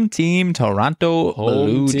home team, Toronto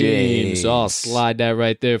Blue Jays. So I'll slide that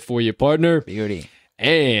right there for you, partner. Beauty.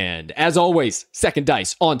 And as always, second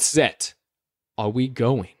dice on set. Are we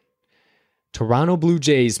going Toronto Blue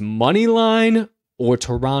Jays money line or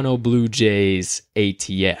Toronto Blue Jays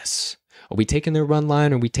ATS? Are we taking their run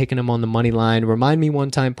line or are we taking them on the money line? Remind me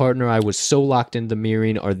one time, partner, I was so locked into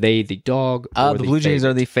mirroring. Are they the dog or the Blue Jays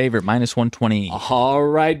are the favorite, minus 120. All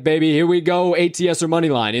right, baby, here we go. ATS or money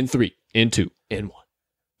line in 3, in 2, in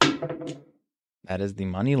 1. That is the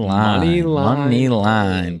money line. Money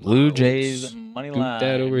line. Blue Jays money line. Scoop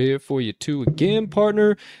that over here for you too again,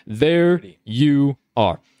 partner. There you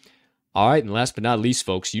are. All right, and last but not least,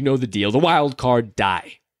 folks, you know the deal. The wild card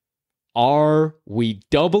die. Are we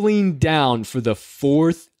doubling down for the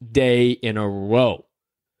 4th day in a row?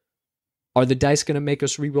 Are the dice going to make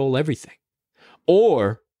us re-roll everything?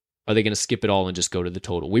 Or are they going to skip it all and just go to the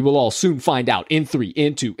total? We will all soon find out in 3,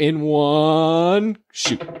 in 2, in 1.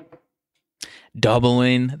 Shoot.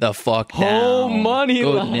 Doubling the fuck down. Oh, money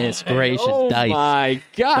Goodness line. gracious, oh dice. My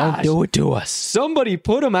gosh. Don't do it to us. Somebody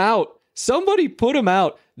put him out. Somebody put him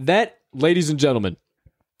out. That, ladies and gentlemen,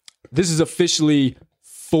 this is officially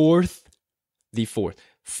the fourth.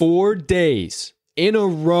 4 days in a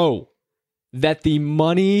row that the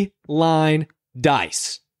money line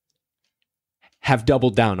dice have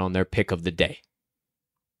doubled down on their pick of the day.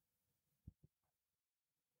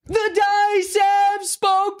 The dice have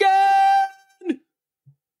spoken!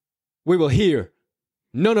 We will hear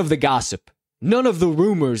none of the gossip, none of the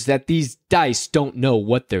rumors that these dice don't know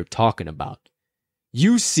what they're talking about.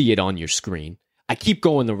 You see it on your screen. I keep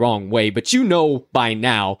going the wrong way, but you know by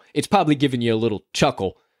now it's probably giving you a little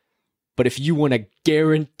chuckle. But if you want to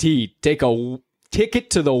guarantee take a ticket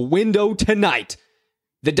to the window tonight,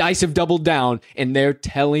 the dice have doubled down and they're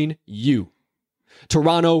telling you.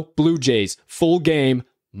 Toronto Blue Jays, full game,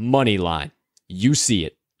 money line. You see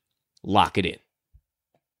it. Lock it in.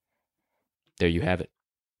 There you have it.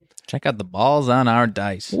 Check out the balls on our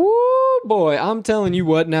dice. Woo, boy. I'm telling you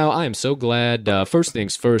what now. I am so glad, first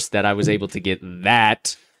things first, that I was able to get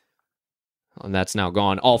that. And that's now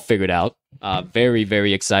gone. All figured out. Very,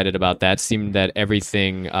 very excited about that. Seemed that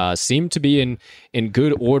everything seemed to be in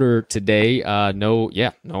good order today. No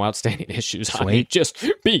outstanding issues. I mean, just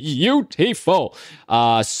beautiful.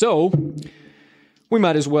 So we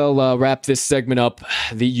might as well wrap this segment up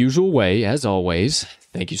the usual way, as always.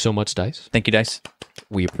 Thank you so much, Dice. Thank you, Dice.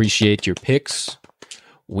 We appreciate your picks.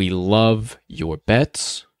 We love your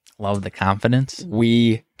bets. Love the confidence.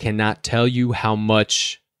 We cannot tell you how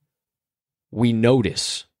much we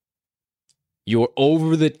notice your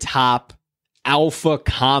over-the-top alpha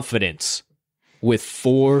confidence with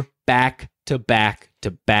 4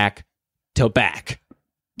 back-to-back-to-back-to-back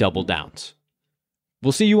double downs.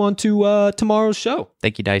 We'll see you on to tomorrow's show.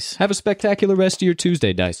 Thank you, Dice. Have a spectacular rest of your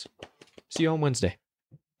Tuesday, Dice. See you on Wednesday.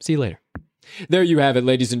 See you later. There you have it,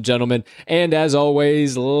 ladies and gentlemen. And as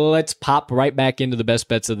always, let's pop right back into the best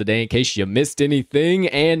bets of the day in case you missed anything.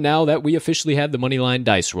 And now that we officially have the Moneyline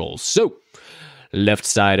dice rolls. So, left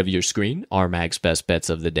side of your screen, RMAG's best bets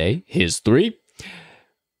of the day, his 3.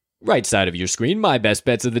 Right side of your screen, my best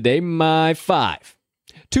bets of the day, my 5.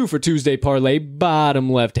 2 for Tuesday parlay, bottom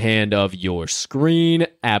left hand of your screen.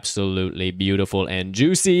 Absolutely beautiful and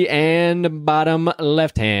juicy. And bottom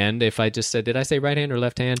left hand, if I just said, did I say right hand or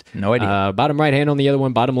left hand? No idea. Bottom right hand on the other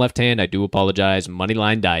one, bottom left hand, I do apologize.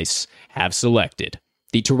 Moneyline dice have selected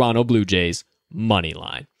the Toronto Blue Jays money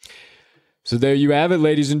line. So there you have it,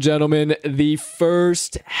 ladies and gentlemen. The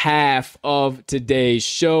first half of today's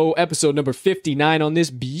show, episode number 59 on this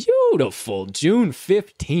beautiful June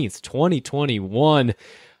 15th, 2021.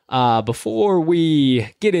 Before we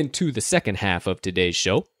get into the second half of today's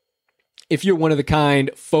show, if you're one of the kind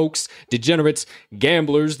folks, degenerates,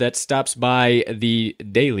 gamblers that stops by the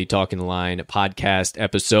Daily Talking Line podcast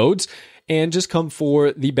episodes and just come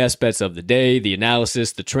for the best bets of the day, the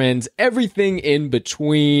analysis, the trends, everything in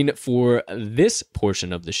between for this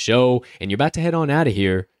portion of the show, and you're about to head on out of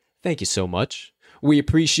here, thank you so much. We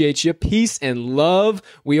appreciate you. Peace and love.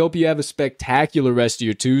 We hope you have a spectacular rest of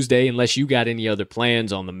your Tuesday, unless you got any other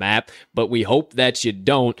plans on the map, but we hope that you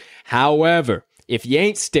don't. However, if you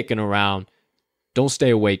ain't sticking around, don't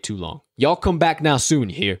stay away too long. Y'all come back now soon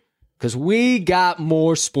here, because we got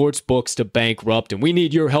more sports books to bankrupt, and we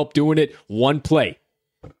need your help doing it one play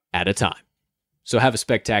at a time. So have a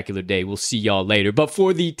spectacular day. We'll see y'all later. But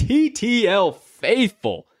for the TTL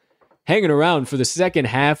faithful, hanging around for the second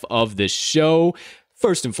half of the show.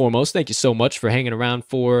 First and foremost, thank you so much for hanging around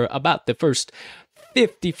for about the first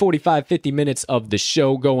 50 minutes of the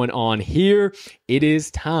show going on here. It is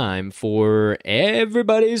time for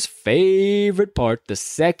everybody's favorite part, the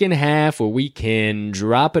second half, where we can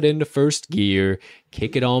drop it into first gear,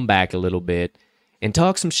 kick it on back a little bit, and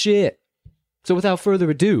talk some shit. So without further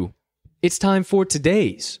ado, it's time for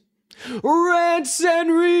today's Rants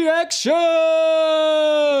and Reactions!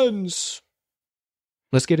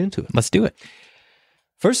 Let's get into it. Let's do it.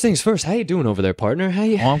 First things first, how you doing over there, partner?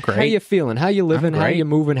 I'm great. How you feeling? How you living? How you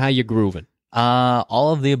moving? How you grooving?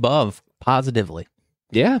 All of the above, positively.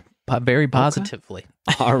 Yeah. Very positively.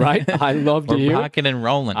 Okay. All right. I love to hear We're rocking and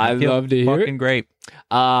rolling. I love to hear fucking it. Great.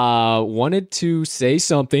 Wanted to say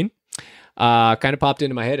something. Kind of popped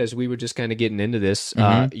into my head as we were just kind of getting into this.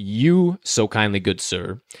 You, so kindly good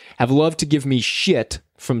sir, have loved to give me shit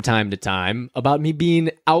from time to time about me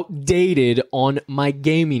being outdated on my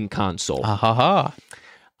gaming console.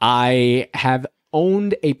 I have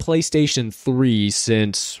owned a PlayStation 3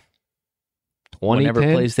 since 2010. Whenever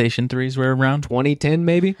PlayStation 3s were around. 2010,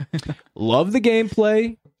 maybe. Love the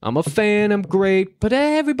gameplay. I'm a fan. I'm great. But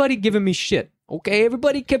everybody giving me shit. Okay,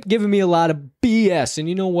 everybody kept giving me a lot of BS. And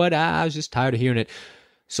you know what? I was just tired of hearing it.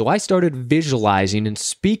 So I started visualizing and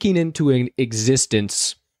speaking into an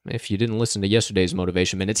existence. If you didn't listen to yesterday's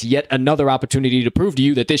Motivation Minutes, yet another opportunity to prove to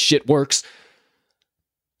you that this shit works.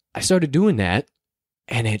 I started doing that.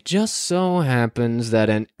 And it just so happens that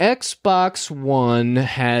an Xbox One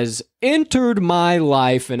has entered my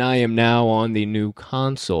life, and I am now on the new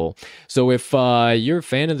console. So if you're a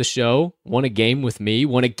fan of the show, want to game with me,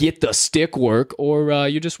 want to get the stick work, or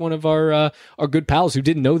you're just one of our good pals who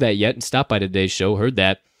didn't know that yet and stopped by today's show, heard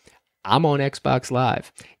that, I'm on Xbox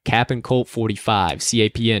Live. Cap'n Colt 45,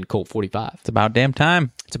 CAPN Colt 45. It's about damn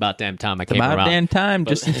time. It's about damn time I It's came about around. damn time.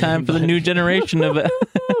 Just in time for the new generation of it.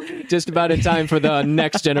 Just about in time for the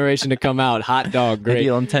next generation to come out. Hot dog, great. Maybe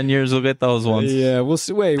in 10 years we'll get those ones. Yeah, we'll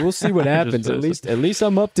see. Wait, we'll see what happens. At least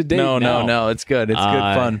I'm up to date. No. It's good. It's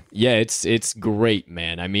good fun. Yeah, it's great,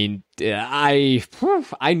 man. I mean, I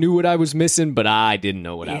knew what I was missing, but I didn't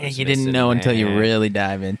know what I was missing. You didn't know until you man. really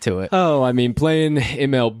dive into it. Oh, I mean, playing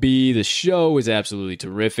MLB, the show is absolutely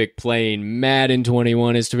terrific. Playing Madden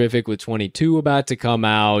 21 is terrific with 22 about to come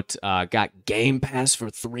out. Got Game Pass for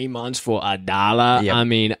 3 months for $1. Yep. I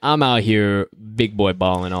mean, I'm out here big boy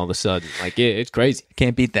balling all of a sudden. Like, it's crazy.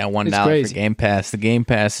 Can't beat that $1 for Game Pass. The Game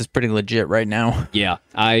Pass is pretty legit right now. Yeah,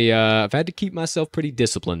 I've had to keep myself pretty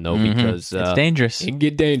disciplined, though, because it's dangerous. It can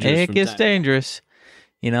get dangerous. It gets dangerous.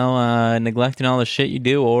 You know, neglecting all the shit you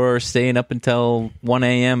do or staying up until 1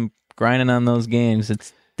 a.m. grinding on those games.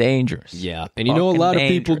 It's dangerous. Yeah, and you know, a lot of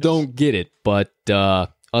people don't get it, but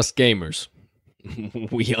us gamers,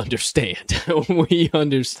 we understand. We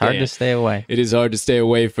understand. It's hard to stay away. It is hard to stay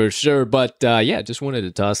away for sure, but yeah, just wanted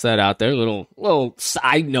to toss that out there. Little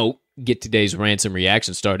side note. Get today's rants and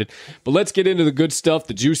reactions started. But let's get into the good stuff,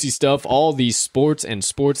 the juicy stuff, all these sports and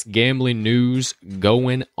sports gambling news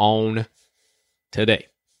going on today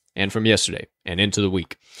and from yesterday and into the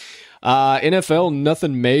week. NFL,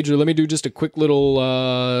 nothing major. Let me do just a quick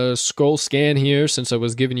little scroll scan here since I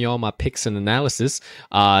was giving you all my picks and analysis.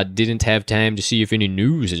 Didn't have time to see if any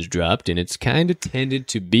news has dropped, and it's kind of tended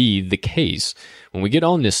to be the case. When we get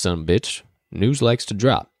on this son of a bitch, news likes to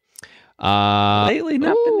drop. Lately,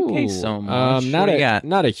 not been the case so much. Not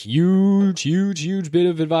a huge bit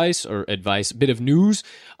of bit of news.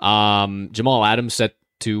 Jamal Adams set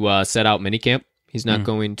to set out minicamp. He's not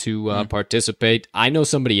going to participate. I know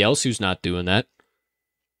somebody else who's not doing that,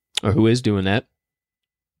 or who is doing that.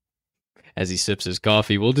 As he sips his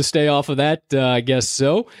coffee, we'll just stay off of that. I guess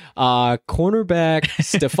so. Cornerback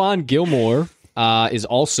Stephon Gilmore is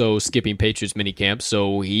also skipping Patriots minicamp,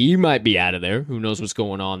 so he might be out of there. Who knows what's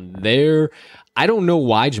going on there? I don't know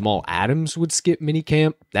why Jamal Adams would skip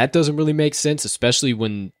minicamp. That doesn't really make sense, especially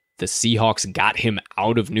when the Seahawks got him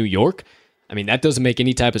out of New York. I mean, that doesn't make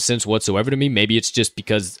any type of sense whatsoever to me. Maybe it's just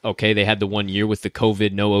because, okay, they had the 1 year with the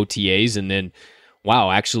COVID, no OTAs, and then,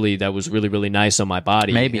 wow, actually, that was really, really nice on my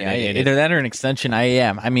body. Maybe. Either that or an extension.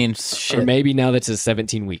 I mean, shit. Or maybe now that's a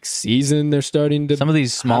 17-week season, they're starting to... Some of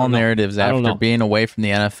these small narratives after being away from the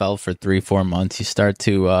NFL for 3-4 months, you start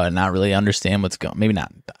to not really understand what's going... Maybe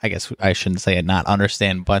not. I guess I shouldn't say it, not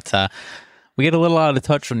understand, but... we get a little out of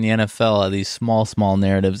touch from the NFL, these small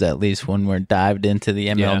narratives, at least when we're dived into the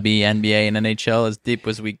MLB, NBA, and NHL as deep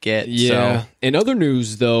as we get. Yeah. So. In other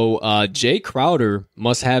news, though, Jay Crowder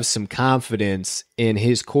must have some confidence in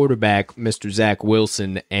his quarterback, Mr. Zach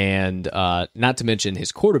Wilson, and not to mention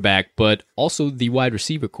his quarterback, but also the wide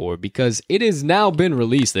receiver core, because it has now been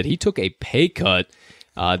released that he took a pay cut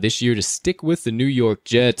this year to stick with the New York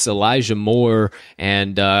Jets, Elijah Moore,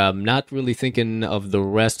 and I'm not really thinking of the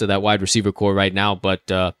rest of that wide receiver core right now,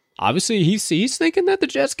 but obviously he's thinking that the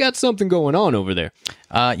Jets got something going on over there.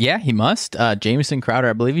 Yeah, he must. Jamison Crowder,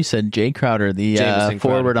 I believe you said Jay Crowder, the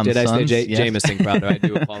forward on the Suns. Did I say Yes. Jamison Crowder? I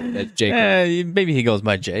do apologize. Jay Crowder. Maybe he goes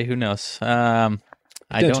by Jay. Who knows? I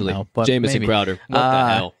don't know. But Jamison maybe. Crowder. What the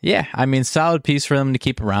hell? Yeah, I mean, solid piece for them to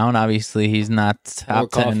keep around. Obviously, he's not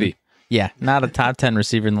top 10. Coffee. Yeah, not a top 10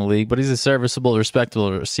 receiver in the league, but he's a serviceable,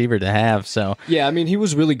 respectable receiver to have. So yeah, I mean, he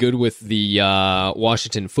was really good with the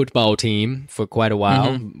Washington football team for quite a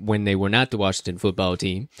while when they were not the Washington football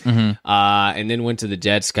team, and then went to the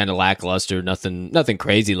Jets, kind of lackluster, nothing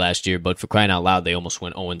crazy last year. But for crying out loud, they almost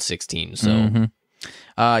went 0-16. So.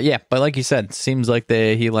 yeah, but like you said, seems like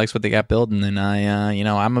he likes what they got building, and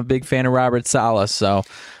I'm a big fan of Robert Saleh, so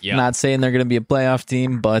I'm not saying they're going to be a playoff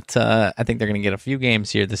team, but I think they're going to get a few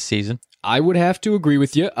games here this season. I would have to agree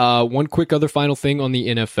with you. One quick other final thing on the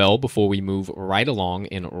NFL before we move right along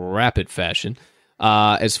in rapid fashion.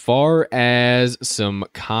 As far as some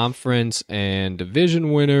conference and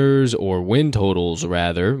division winners, or win totals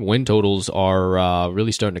rather, win totals are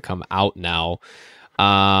really starting to come out now.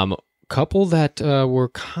 Couple that were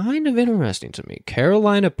kind of interesting to me.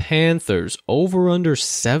 Carolina Panthers over under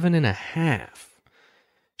 7.5.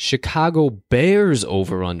 Chicago Bears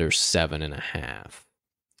over under 7.5.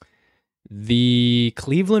 The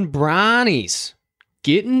Cleveland Brownies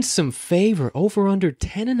getting some favor over under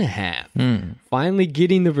 10.5. Finally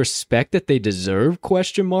getting the respect that they deserve, ?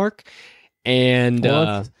 And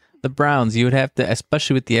the Browns, you would have to,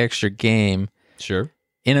 especially with the extra game. Sure.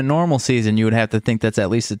 In a normal season, you would have to think that's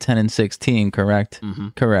at least a 10-16, correct?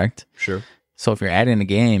 Correct. Sure. So if you're adding a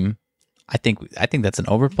game, I think that's an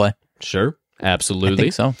overplay. Sure. Absolutely. I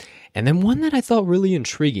think so. And then one that I thought really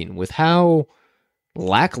intriguing with how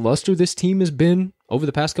lackluster this team has been over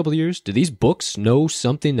the past couple of years. Do these books know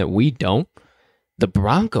something that we don't? The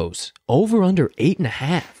Broncos over under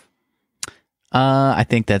 8.5. I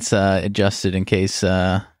think that's adjusted in case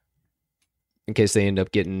they end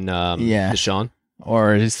up getting Deshaun.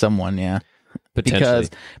 Or someone, yeah. Potentially.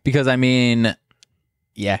 Because I mean,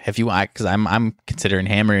 yeah, if you want, because I'm considering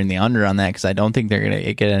hammering the under on that because I don't think they're going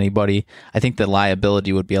to get anybody. I think the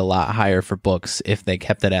liability would be a lot higher for books if they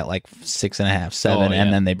kept it at like 6.5, 7,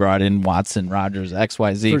 and then they brought in Watson, Rodgers,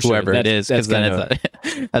 XYZ, whoever it is, because then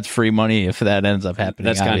that's free money if that ends up happening.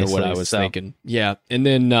 That's kind of what I was thinking. Yeah, and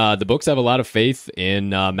then the books have a lot of faith in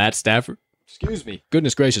Matt Stafford. Excuse me.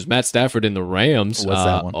 Goodness gracious. Matt Stafford and the Rams. What's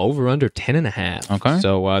that one? Over under 10.5. Okay.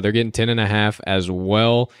 So they're getting 10.5 as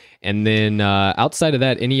well. And then outside of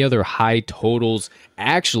that, any other high totals?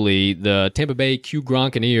 Actually, the Tampa Bay Q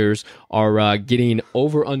Gronkaneers are getting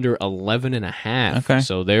over under 11.5. Okay.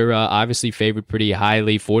 So they're obviously favored pretty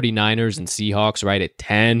highly. 49ers and Seahawks right at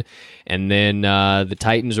 10. And then the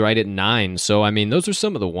Titans right at 9. So, I mean, those are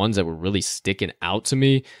some of the ones that were really sticking out to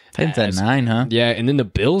me. Titans at 9, huh? Yeah, and then the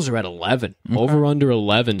Bills are at 11. Over under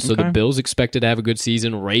 11. So the Bills expected to have a good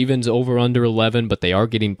season. Ravens over under 11, but they are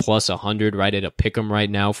getting plus 100 right at a pick 'em right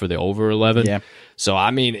now for the over 11. Yeah. So,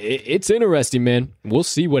 I mean, it's interesting, man. We'll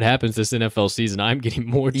see what happens this NFL season. I'm getting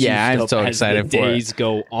more juiced I'm up so as excited the for it. days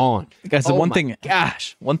go on. Guys, the one thing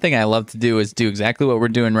I love to do is do exactly what we're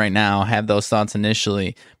doing right now, have those thoughts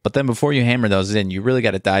initially, but then before you hammer those in, you really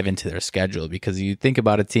got to dive into their schedule because you think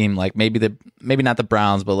about a team like maybe not the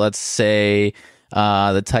Browns, but let's say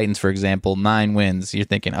the Titans, for example, 9 wins. You're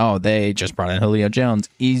thinking, oh, they just brought in Julio Jones,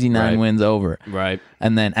 easy 9 wins over. Right.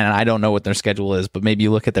 And I don't know what their schedule is, but maybe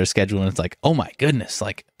you look at their schedule and it's like, oh my goodness,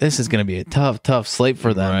 like this is going to be a tough slate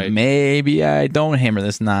for them. Right. Maybe I don't hammer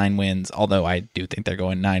this 9 wins, although I do think they're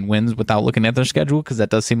going 9 wins without looking at their schedule because that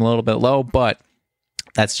does seem a little bit low, but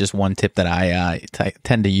that's just one tip that I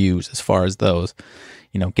tend to use as far as those,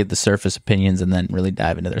 give the surface opinions and then really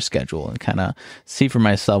dive into their schedule and kind of see for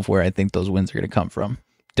myself where I think those wins are going to come from.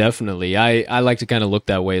 Definitely. I like to kind of look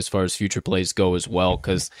that way as far as future plays go as well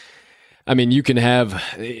because, I mean, you can have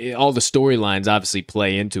all the storylines obviously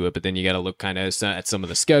play into it, but then you got to look kind of at some of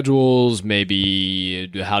the schedules,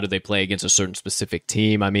 maybe how do they play against a certain specific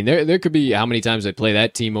team. I mean, there could be how many times they play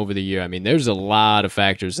that team over the year. I mean, there's a lot of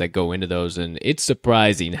factors that go into those, and it's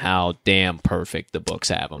surprising how damn perfect the books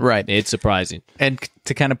have them. Right. It's surprising. And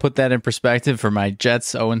to kind of put that in perspective, for my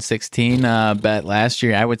Jets 0-16 bet last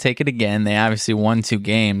year, I would take it again. They obviously won 2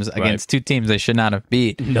 games against 2 teams they should not have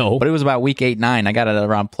beat. No. But it was about week 8-9. I got it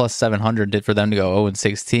around plus 700 for them to go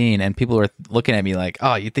 0-16. And people were looking at me like,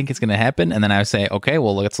 oh, you think it's going to happen? And then I would say, okay,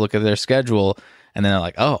 well, let's look at their schedule. And then they're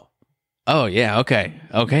like, oh, yeah, okay.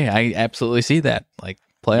 I absolutely see that. Like,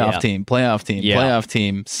 playoff Yeah. team, playoff team, Yeah. playoff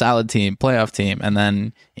team, solid team, playoff team. And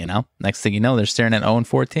then, next thing you know, they're staring at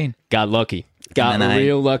 0-14. Got lucky. Got And then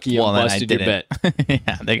real lucky and then I busted your bet. didn't.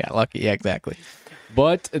 Yeah, they got lucky. Yeah, exactly.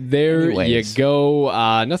 But there Anyways. you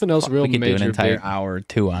go. Nothing else real We could do major. an entire big- hour or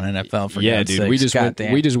two on NFL for Yeah, God's dude, sakes.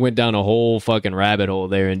 we just went down a whole fucking rabbit hole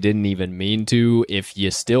there and didn't even mean to. If you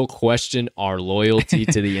still question our loyalty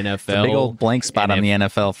to the NFL, big old blank spot and on the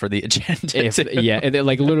NFL for the agenda. yeah, and then,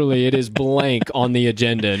 like literally, it is blank on the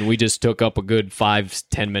agenda, and we just took up a good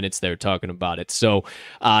 5-10 minutes there talking about it. So,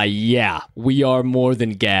 yeah, we are more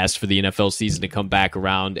than gassed for the NFL season to come back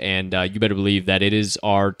around, and you better believe that it is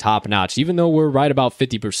our top notch. Even though we're right about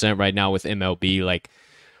 50% right now with MLB, like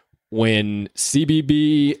when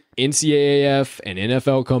CBB, NCAAF, and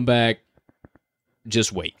NFL come back,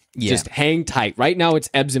 just wait. Yeah. Just hang tight. Right now, it's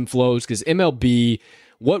ebbs and flows because MLB.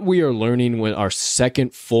 What we are learning with our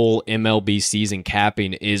second full MLB season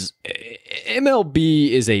capping is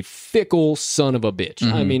MLB is a fickle son of a bitch.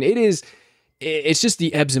 I mean, it's just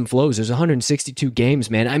the ebbs and flows. There's 162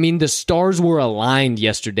 games, man. I mean, the stars were aligned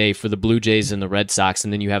yesterday for the Blue Jays and the Red Sox,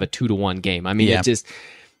 and then you have a 2-1 game. I mean, Yeah. it's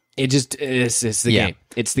the Yeah. game.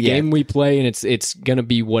 It's the game we play, and it's gonna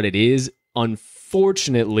be what it is.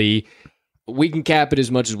 Unfortunately, we can cap it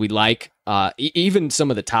as much as we like. Even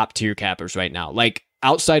some of the top tier cappers right now, like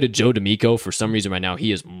outside of Joe D'Amico, for some reason right now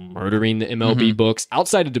he is murdering the MLB books.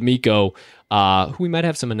 Outside of D'Amico, who we might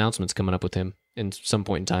have some announcements coming up with him in some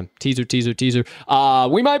point in time. Teaser.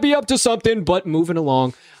 We might be up to something, but moving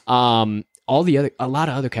along. A lot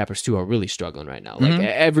of other cappers too are really struggling right now. Like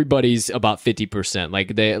everybody's about 50%.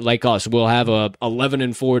 Like us, we'll have a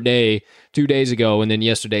 11-4 day 2 days ago, and then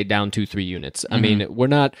yesterday down 2-3 units. I mean, we're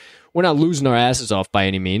not losing our asses off by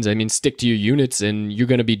any means. I mean, stick to your units, and you're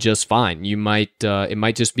going to be just fine. You might it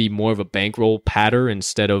might just be more of a bankroll patter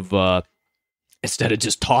instead of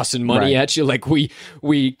just tossing money at you like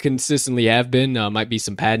we consistently have been. Might be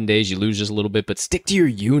some padding days, you lose just a little bit, but stick to your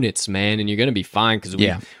units, man, and you're going to be fine because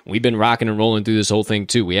we've been rocking and rolling through this whole thing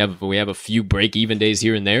too. We have a few break-even days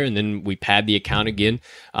here and there, and then we pad the account again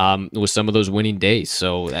with some of those winning days.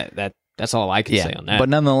 So that's all I can say on that. But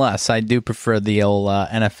nonetheless, I do prefer the old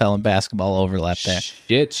NFL and basketball overlap there.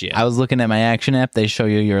 Shit, yeah. I was looking at my action app. They show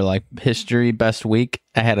you your history best week.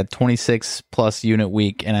 I had a 26 plus unit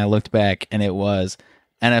week, and I looked back, and it was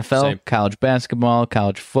NFL, Same. college basketball,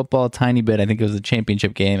 college football, tiny bit. I think it was the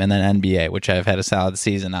championship game, and then NBA, which I've had a solid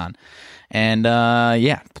season on. And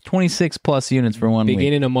 26 plus units for 1 week.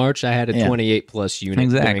 Beginning of March, I had a 28 plus unit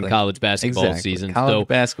during college basketball season. College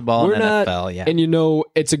basketball we're and not, NFL, yeah. And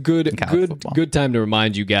it's a college football. good time to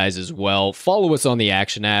remind you guys as well. Follow us on the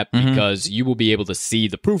Action app because you will be able to see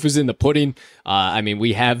the proof is in the pudding. I mean,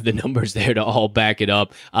 we have the numbers there to all back it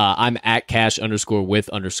up. I'm at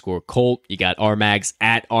cash_with_Colt. You got RMags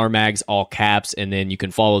at RMags, all caps, and then you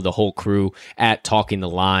can follow the whole crew at Talking the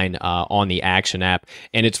Line on the Action app.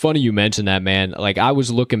 And it's funny you mentioned that, man. Like, I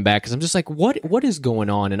was looking back because I'm just like, what is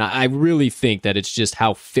going on? And I really think that it's just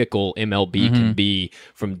how fickle MLB can be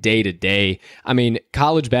from day to day. I mean,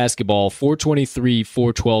 college basketball 423,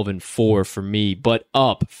 412, and 4 for me, but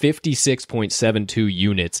up 56.72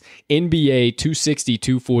 units. NBA 260,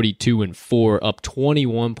 242, and 4, up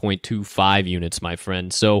 21.25 units, my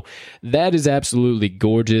friend. So that is absolutely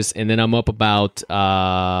gorgeous. And then I'm up about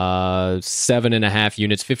 7.5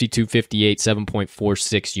 units, 52, 58,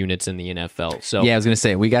 7.46 units in the NFL. So yeah, I was gonna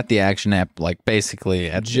say we got the action app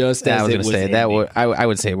basically just as I was it gonna was say ending. that I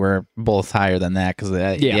would say we're both higher than that because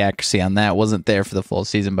the accuracy on that wasn't there for the full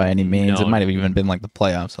season by any means. No. It might have even been like the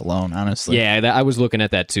playoffs alone, honestly. Yeah, I was looking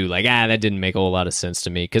at that too. Like, that didn't make a whole lot of sense to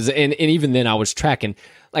me because and even then I was tracking.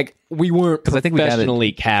 Like, we weren't I think we got it-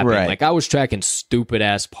 professionally capping. right. Like, I was tracking stupid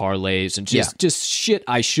ass parlays and just shit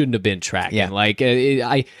I shouldn't have been tracking. Yeah. Like,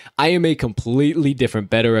 I am a completely different,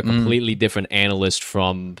 a completely different analyst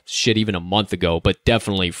from shit even a month ago, but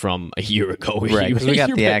definitely from a year ago. Right, 'cause we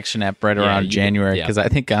got the action app right around January because I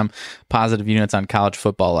think I'm positive units on college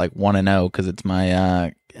football like 1-0 because it's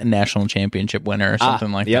my national championship winner or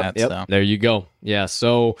something like that. Yep. So, There you go. Yeah.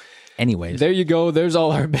 So. anyways, There you go. There's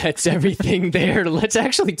all our bets, everything there. Let's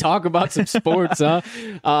actually talk about some sports, huh?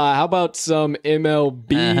 How about some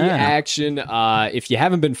MLB action? If you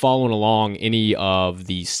haven't been following along any of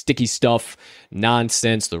the sticky stuff,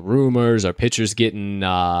 nonsense, the rumors, are pitchers getting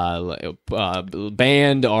banned?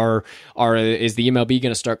 Is the MLB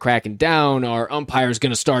going to start cracking down? Are umpires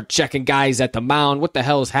going to start checking guys at the mound? What the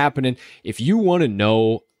hell is happening? If you want to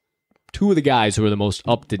know, two of the guys who are the most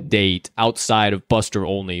up-to-date outside of Buster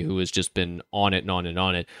Olney, who has just been on it and on and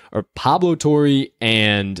on it, are Pablo Torre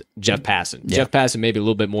and Jeff Passan. Yeah. Jeff Passan maybe a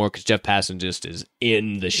little bit more because Jeff Passan just is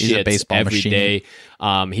in the a shit baseball every machine. day.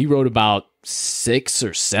 He wrote about 6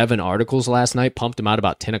 or 7 articles last night, pumped them out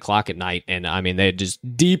about 10 o'clock at night. And I mean, they had just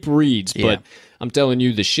deep reads, but I'm telling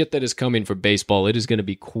you, the shit that is coming for baseball, it is going to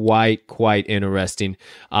be quite interesting.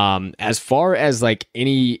 As far as like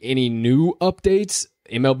any new updates,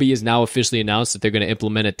 MLB has now officially announced that they're going to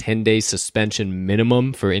implement a 10-day suspension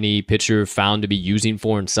minimum for any pitcher found to be using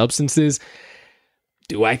foreign substances.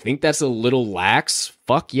 Do I think that's a little lax?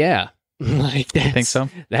 Fuck yeah. Like, I think so.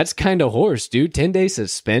 That's kind of hoarse, dude. 10-day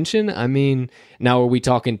suspension. I mean, now are we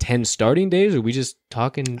talking 10 starting days, or are we just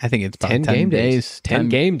talking? I think it's about 10 game days. 10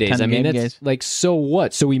 game days. 10 I mean, game that's days. like, so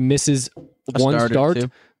what? So he misses one start or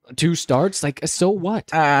start, 2 starts. Like, so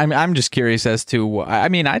what? I'm just curious as to. I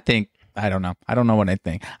mean, I don't know. I don't know what I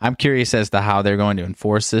think. I'm curious as to how they're going to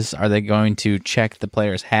enforce this. Are they going to check the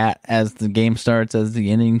player's hat as the game starts, as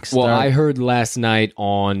the innings start? Well, I heard last night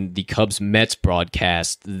on the Cubs-Mets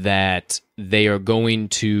broadcast that they are going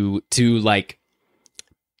to like,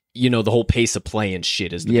 you know, the whole pace of play and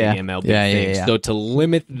shit is the big MLB thing. Yeah. So to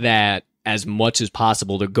limit that as much as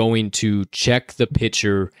possible, they're going to check the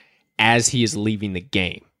pitcher as he is leaving the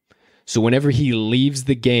game. So whenever he leaves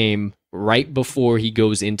the game, right before he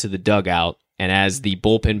goes into the dugout, and as the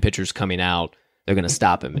bullpen pitcher's coming out, they're going to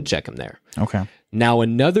stop him and check him there. Okay. Now,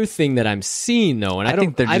 another thing that I'm seeing, though, and I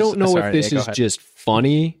don't know if this is just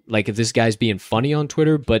funny, like if this guy's being funny on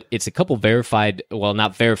Twitter, but it's a couple verified, well,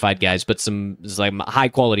 not verified guys, but some like high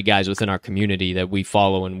quality guys within our community that we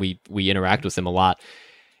follow, and we interact with them a lot.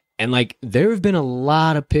 And like, there have been a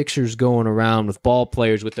lot of pictures going around with ball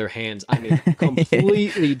players with their hands, I mean,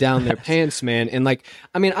 completely down their pants, man. And like,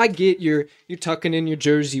 I mean, I get you're tucking in your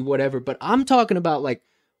jersey, whatever, but I'm talking about like,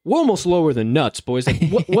 we're almost lower than nuts, boys.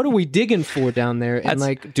 Like, what are we digging for down there? And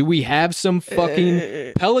like, do we have some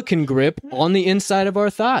fucking pelican grip on the inside of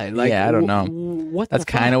our thigh? Like, I don't know. That's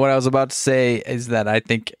kind of what I was about to say, is that I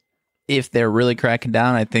think if they're really cracking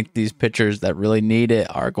down, I think these pitchers that really need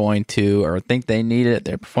it are going to, or think they need it,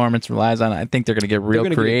 their performance relies on it. I think they're going to get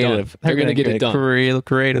real creative. They're going to get it done. Real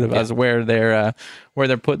creative as where they're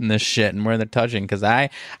putting this shit and where they're touching. Because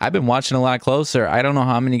I've been watching a lot closer. I don't know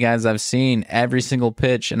how many guys I've seen every single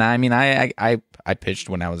pitch, and I mean I pitched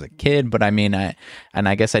when I was a kid, but I mean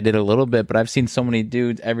I guess I did a little bit, but I've seen so many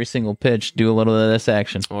dudes every single pitch do a little of this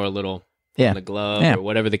action or a little. On the glove or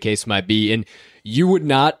whatever the case might be. And you would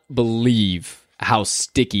not believe how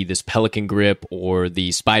sticky this Pelican grip or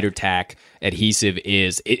the Spider Tack adhesive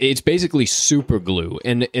is. It's basically super glue.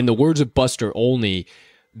 And in the words of Buster Olney,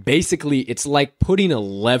 basically it's like putting a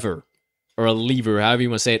lever or a lever, however you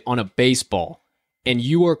want to say it, on a baseball. And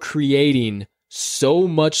you are creating so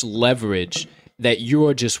much leverage that you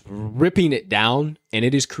are just ripping it down, and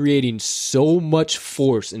it is creating so much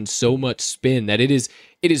force and so much spin that it is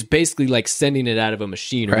basically like sending it out of a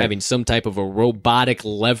machine or having some type of a robotic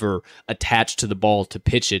lever attached to the ball to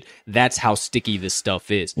pitch it. That's how sticky this stuff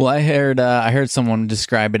is. Well, I heard someone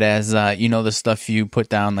describe it as the stuff you put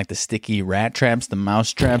down, like the sticky rat traps, the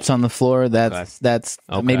mouse traps on the floor. That's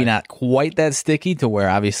maybe not quite that sticky to where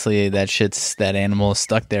obviously that animal is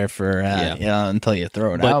stuck there for until you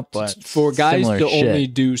throw it out. But for guys to only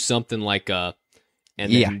do something like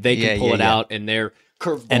and then they can pull it out, and they're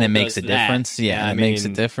curveball, and it makes a difference. Yeah, it makes a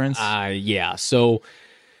difference. So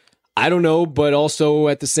I don't know, but also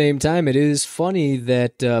at the same time, it is funny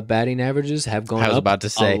that batting averages have gone up. About to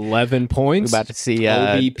say 11 points. We're about to see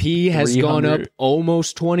OBP has gone up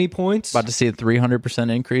almost 20 points. About to see a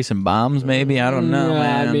 300% increase in bombs. Maybe I don't know.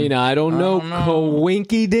 Man. I mean, I don't know.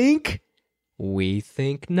 Coinky dink. We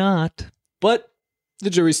think not, but. The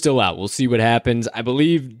jury's still out. We'll see what happens. I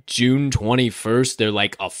believe June 21st, they're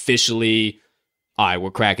like officially, all right, we're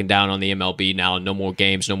cracking down on the MLB now. No more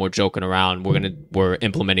games, no more joking around. We're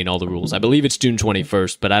implementing all the rules. I believe it's June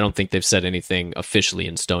 21st, but I don't think they've said anything officially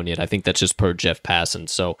in stone yet. I think that's just per Jeff Passan.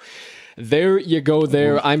 So there you go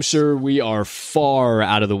there. I'm sure we are far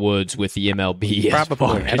out of the woods with the MLB.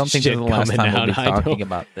 Probably. I don't think this is the last time we'll be talking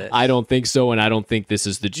about this. I don't think so, and I don't think this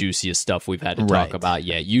is the juiciest stuff we've had to talk about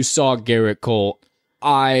yet. You saw Garrett Cole.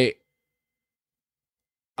 I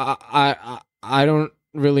don't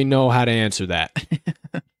really know how to answer that.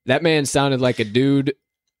 That man sounded like a dude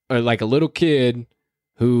or like a little kid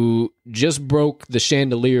who just broke the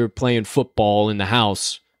chandelier playing football in the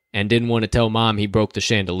house and didn't want to tell mom he broke the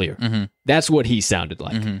chandelier. Mm-hmm. That's what he sounded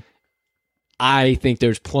like. Mm-hmm. I think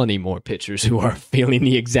there's plenty more pitchers who are feeling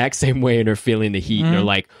the exact same way and are feeling the heat and are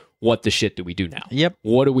like, what the shit do we do now? Yep.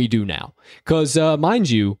 What do we do now? Because, mind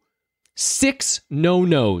you, 6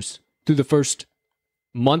 no-nos through the first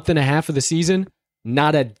month and a half of the season.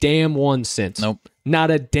 Not a damn one since. Nope.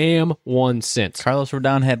 Not a damn one since. Carlos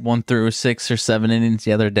Rodon had 1 through 6 or 7 innings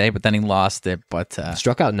the other day, but then he lost it. But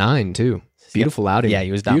struck out 9 too. Beautiful outing. Yeah,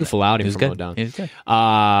 he was down. Beautiful outing. He was from good. Lowdown. He was good.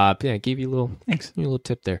 Yeah, give you a little, Thanks. give you a little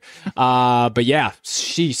tip there. But yeah,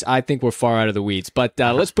 sheesh, I think we're far out of the weeds. But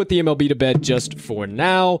let's put the MLB to bed just for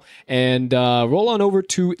now and roll on over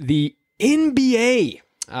to the NBA.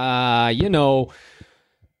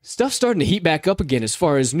 Stuff's starting to heat back up again as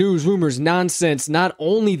far as news, rumors, nonsense. Not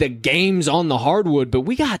only the games on the hardwood, but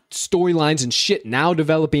we got storylines and shit now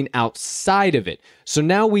developing outside of it. So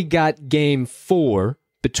now we got game 4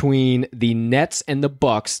 between the Nets and the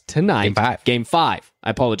Bucks tonight. Game 5. I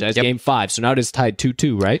apologize. Yep. Game 5. So now it is tied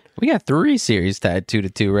 2-2, right? We got 3 series tied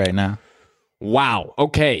 2-2 right now. Wow.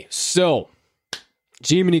 Okay. So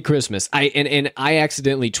Jiminy Christmas. I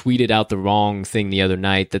accidentally tweeted out the wrong thing the other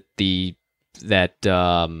night that the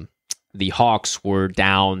Hawks were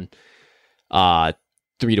down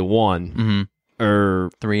 3-1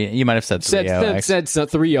 or 3. You might have said 3-0. Said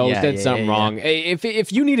 3-0. Yeah, said something wrong.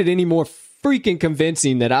 If you needed any more freaking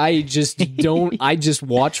convincing that I just don't, I just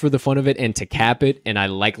watch for the fun of it and to cap it, and I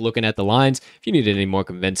like looking at the lines. If you needed any more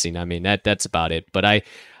convincing, I mean that's about it. But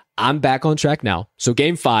I'm back on track now. So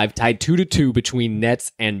game 5 tied 2-2 between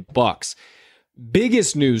Nets and Bucks.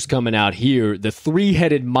 Biggest news coming out here, the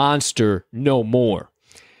 3-headed monster no more.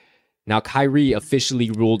 Now Kyrie officially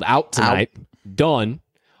ruled out tonight. Done.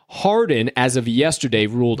 Harden, as of yesterday,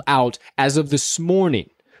 ruled out. As of this morning,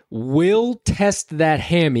 will test that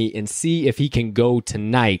hammy and see if he can go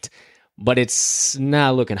tonight, but it's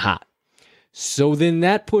not looking hot. So then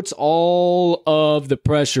that puts all of the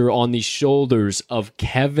pressure on the shoulders of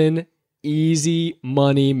Kevin Easy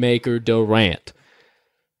Money Maker Durant.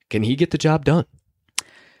 Can he get the job done?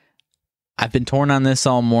 I've been torn on this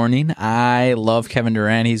all morning. I love Kevin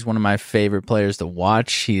Durant. He's one of my favorite players to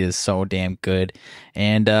watch. He is so damn good.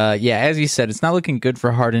 And as you said, it's not looking good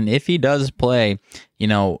for Harden. If he does play,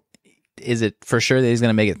 is it for sure that he's going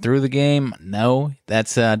to make it through the game? No.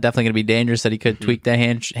 That's definitely going to be dangerous that he could tweak that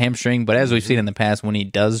hamstring. But as we've seen in the past, when he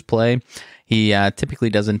does play, he typically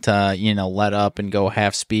doesn't let up and go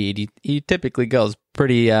half speed. He typically goes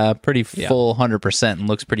pretty full 100% and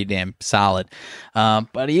looks pretty damn solid.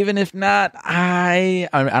 But even if not, I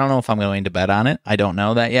don't know if I'm going to bet on it. I don't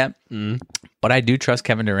know that yet. But I do trust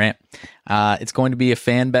Kevin Durant. It's going to be a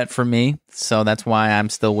fan bet for me, so that's why I'm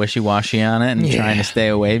still wishy-washy on it and trying to stay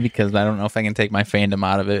away, because I don't know if I can take my fandom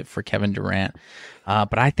out of it for Kevin Durant.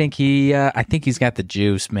 But I think he's got the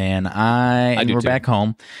juice, man. We're back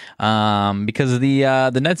home because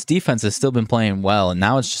the Nets defense has still been playing well, and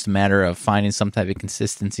now it's just a matter of finding some type of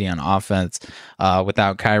consistency on offense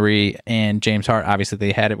without Kyrie and James Harden. Obviously,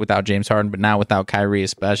 they had it without James Harden, but now without Kyrie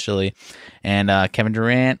especially, and Kevin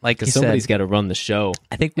Durant, like you said, somebody's got to run the show.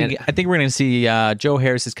 I think we're going to see Joe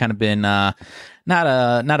Harris has kind of been not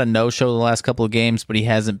a no-show the last couple of games, but he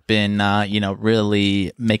hasn't been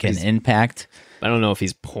really making an impact. I don't know if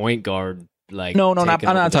he's point guard. I'm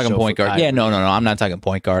not talking point guard. Yeah, no, I'm not talking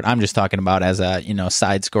point guard. I'm just talking about as a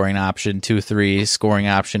side scoring option, 2-3 scoring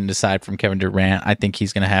option aside from Kevin Durant. I think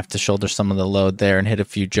he's going to have to shoulder some of the load there and hit a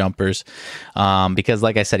few jumpers, because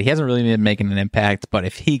like I said, he hasn't really been making an impact. But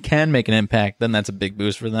if he can make an impact, then that's a big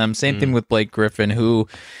boost for them. Same thing with Blake Griffin, who,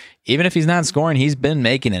 even if he's not scoring, he's been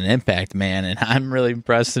making an impact, man. And I'm really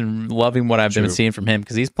impressed and loving what I've been seeing from him,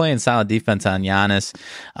 because he's playing solid defense on Giannis,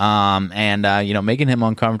 and making him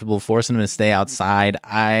uncomfortable, forcing him to stay outside.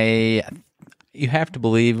 You have to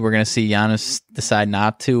believe we're going to see Giannis decide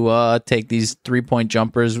not to take these 3-point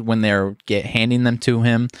jumpers when they're handing them to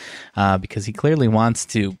him, because he clearly wants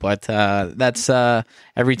to. But that's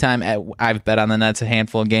every time I've bet on the Nets a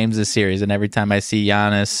handful of games this series, and every time I see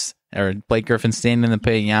Giannis or Blake Griffin standing in the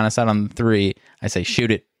paint, Giannis out on the 3, I say, shoot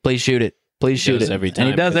it. Please shoot it. Please shoot it. Every time.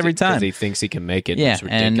 And he does every time. Because he thinks he can make it. Yeah, it's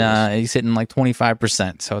ridiculous. and he's hitting like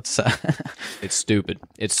 25%. So it's it's stupid.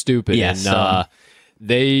 It's stupid. Yeah, and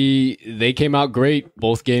they came out great.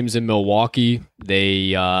 Both games in Milwaukee.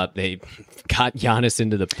 They got Giannis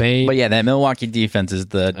into the paint. But yeah, that Milwaukee defense is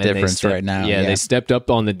the difference right now. Yeah, they stepped up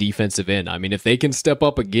on the defensive end. I mean, if they can step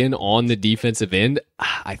up again on the defensive end,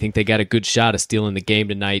 I think they got a good shot of stealing the game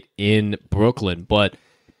tonight in Brooklyn. But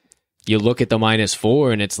you look at the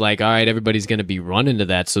 -4, and it's like, all right, everybody's going to be running to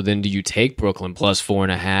that. So then do you take Brooklyn plus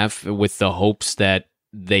 4.5 with the hopes that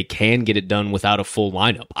they can get it done without a full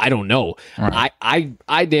lineup? I don't know. Right.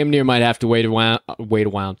 I damn near might have to wait around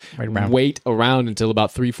until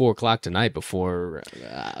about 3-4 o'clock tonight before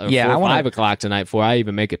 5 o'clock tonight before I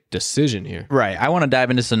even make a decision here. Right. I want to dive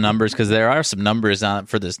into some numbers, because there are some numbers on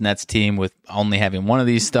for this Nets team with only having one of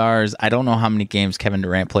these stars. I don't know how many games Kevin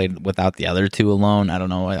Durant played without the other two alone. I don't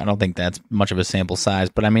know. I don't think that's much of a sample size,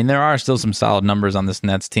 but I mean, there are still some solid numbers on this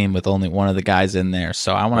Nets team with only one of the guys in there.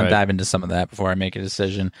 So I want to dive into some of that before I make a decision.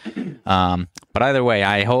 decision. But either way,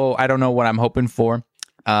 I don't know what I'm hoping for.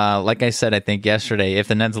 Like I said, I think yesterday, if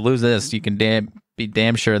the Nets lose this, you can be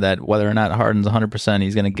damn sure that whether or not Harden's 100%,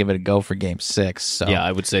 he's going to give it a go for Game 6. So Yeah,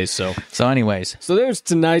 I would say so. So anyways. So there's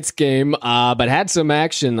tonight's game, but had some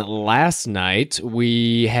action last night.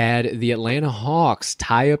 We had the Atlanta Hawks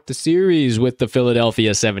tie up the series with the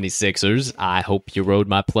Philadelphia 76ers. I hope you rode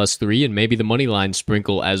my +3 and maybe the money line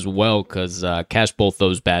sprinkle as well, because cash both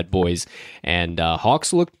those bad boys. And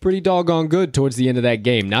Hawks looked pretty doggone good towards the end of that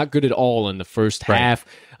game. Not good at all in the first half.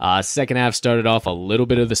 Second half started off a little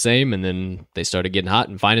bit of the same, and then they started getting hot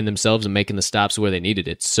and finding themselves and making the stops where they needed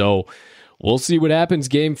it. So we'll see what happens.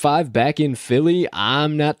 Game 5 back in Philly.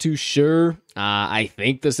 I'm not too sure. I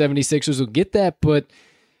think the 76ers will get that, but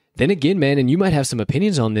then again, man, and you might have some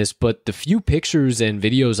opinions on this, but the few pictures and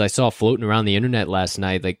videos I saw floating around the internet last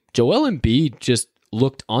night, like Joel Embiid just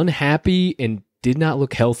looked unhappy and did not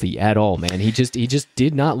look healthy at all, man. He just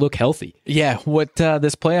did not look healthy. Yeah, what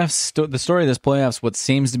this playoffs, the story of this playoffs, what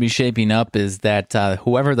seems to be shaping up is that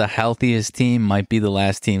whoever the healthiest team might be the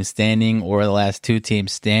last team standing or the last two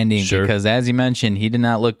teams standing. Sure. Because as you mentioned, he did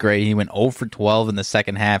not look great. He went 0 for 12 in the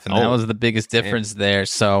second half, and that was the biggest difference there.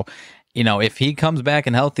 So, if he comes back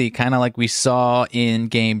and healthy, kind of like we saw in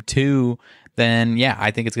Game 2, then yeah,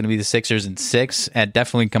 I think it's going to be the Sixers in 6, and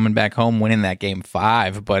definitely coming back home winning that Game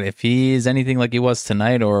 5. But if he is anything like he was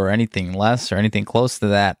tonight, or anything less, or anything close to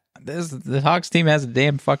that, the Hawks team has a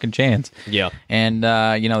damn fucking chance. Yeah, and they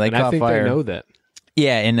and caught I think fire. they know that.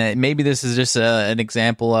 Yeah, and maybe this is just an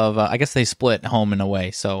example of I guess they split home and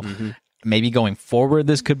away, so. Maybe going forward,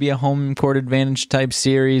 this could be a home court advantage type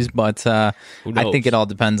series, but I think it all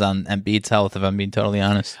depends on Embiid's health, if I'm being totally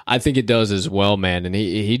honest. I think it does as well, man. And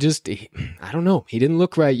he I don't know. He didn't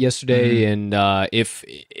look right yesterday. And if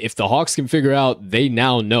the Hawks can figure out, they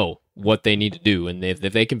now know what they need to do. And if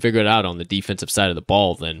they can figure it out on the defensive side of the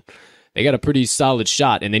ball, then they got a pretty solid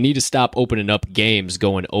shot. And they need to stop opening up games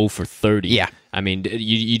going 0 for 30. Yeah. I mean,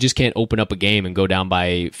 you just can't open up a game and go down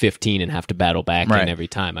by 15 and have to battle back in every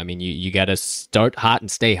time. I mean, you got to start hot and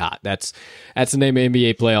stay hot. That's the name of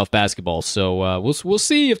NBA playoff basketball. So we'll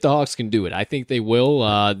see if the Hawks can do it. I think they will.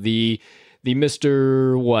 The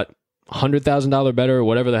Mr. $100,000 better or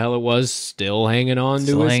whatever the hell it was, still hanging on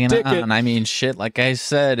to his ticket. On. I mean, shit, like I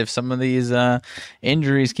said, if some of these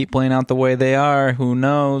injuries keep playing out the way they are, who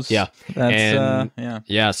knows? Yeah.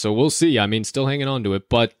 That's, so we'll see. I mean, still hanging on to it.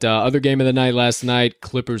 But other game of the night last night,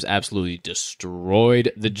 Clippers absolutely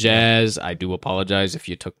destroyed the Jazz. I do apologize if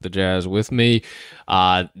you took the Jazz with me.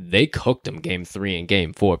 They cooked them Game 3 and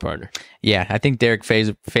Game 4, partner. Yeah, I think Derek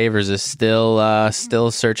Favors is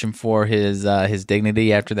still searching for his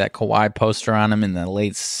dignity after that Kawhi poster on him in the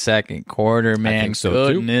late second quarter, man. I think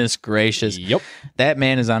so Goodness gracious. Yep. That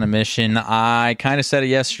man is on a mission. I kind of said it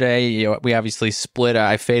yesterday. We obviously split.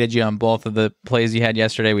 I faded you on both of the plays you had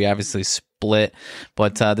yesterday. We obviously split.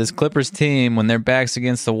 But this Clippers team, when their back's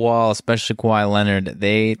against the wall, especially Kawhi Leonard,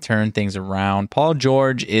 they turn things around. Paul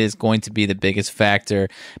George is going to be the biggest factor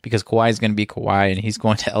because Kawhi is going to be Kawhi and he's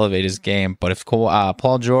going to elevate his game. But if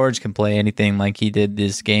Paul George can play anything like he did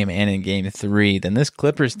this game and in Game 3, then this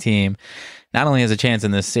Clippers team not only has a chance in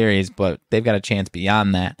this series, but they've got a chance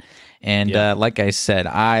beyond that. And like I said,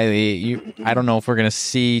 I don't know if we're going to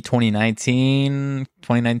see 2019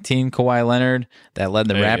 Kawhi Leonard that led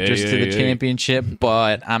the Raptors to the championship,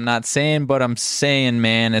 but I'm not saying, but I'm saying,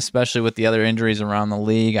 man, especially with the other injuries around the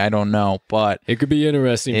league, I don't know, but it could be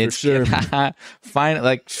interesting for sure. Fine,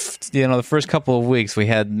 the first couple of weeks we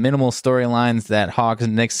had minimal storylines. That Hawks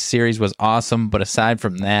and Knicks series was awesome, but aside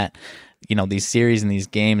from that, these series and these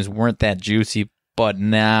games weren't that juicy. But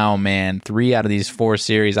now, man, 3 out of these 4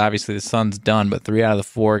 series, obviously the Suns done, but 3 out of the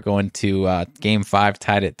 4 going to Game 5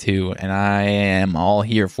 tied at 2, and I am all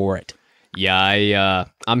here for it. Yeah,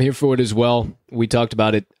 I'm here for it as well. We talked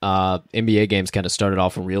about it. NBA games kind of started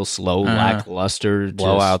off real slow, lackluster,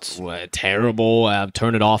 blowouts, terrible.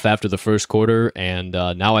 Turn it off after the first quarter, and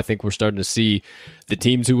now I think we're starting to see the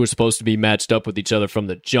teams who were supposed to be matched up with each other from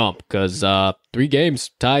the jump. Because 3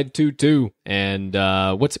 games tied 2-2, and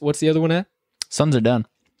what's the other one at? Suns are done.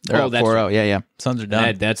 They're up 4-0. Right. Yeah. Suns are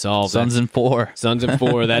done. That's all. Suns in 4. Suns in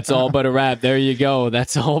 4. That's all but a wrap. There you go.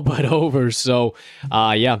 That's all but over. So,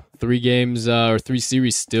 3 games or 3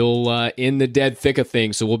 series still in the dead thick of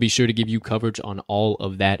things. So we'll be sure to give you coverage on all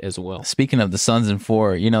of that as well. Speaking of the Suns in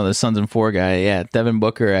 4, the Suns in 4 guy, yeah, Devin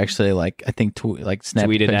Booker actually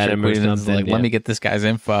tweeted at him or something. Let me get this guy's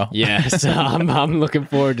info. Yes, I'm looking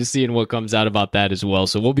forward to seeing what comes out about that as well.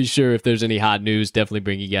 So we'll be sure if there's any hot news, definitely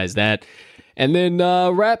bring you guys that. And then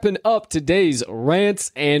wrapping up today's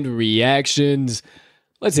rants and reactions,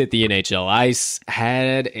 Let's hit the NHL. Ice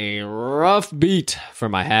had a rough beat for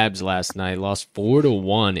my Habs last night. Lost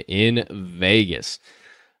 4-1 in Vegas.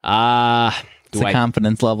 It's the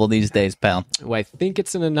confidence level these days, pal. Do I think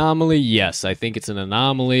it's an anomaly? Yes, I think it's an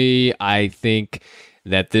anomaly. I think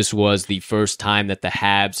that this was the first time that the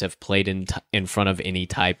Habs have played in front of any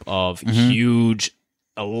type of huge,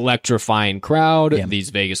 electrifying crowd. Yeah.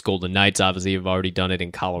 These Vegas Golden Knights obviously have already done it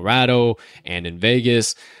in Colorado and in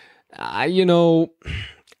Vegas. I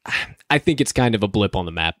think it's kind of a blip on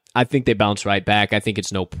the map. I think they bounce right back. I think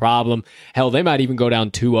it's no problem. Hell, they might even go down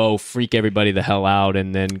 2-0, freak everybody the hell out,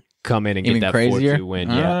 and then come in and get that 4-2 win.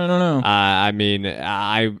 Yeah. I don't know. I mean,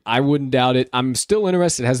 I wouldn't doubt it. I'm still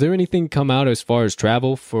interested. Has there anything come out as far as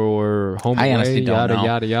travel for home away? I honestly don't know.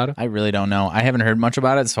 Yada. I really don't know. I haven't heard much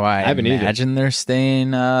about it, so I imagine they're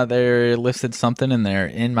staying. They're listed something, and they're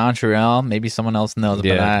in Montreal. Maybe someone else knows,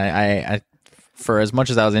 but I for as much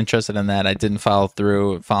as I was interested in that, I didn't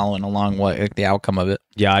following along what the outcome of it.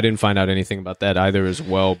 Yeah, I didn't find out anything about that either as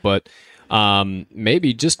well, but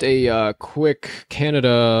maybe just a quick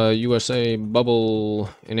Canada USA bubble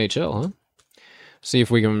NHL, huh? See if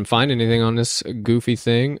we can find anything on this goofy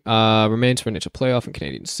thing. Remains for NHL playoff in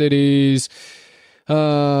Canadian cities.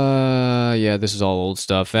 Yeah, this is all old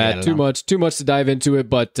stuff. Too much to dive into it,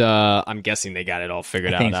 but I'm guessing they got it all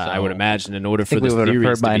figured out. So. I would imagine in order for the series we would have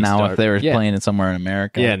heard by now if they were playing it somewhere in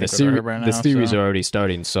America. Yeah, and the series are already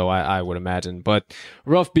starting, so I would imagine. But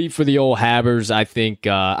rough beat for the old Habbers. I think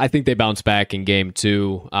they bounce back in game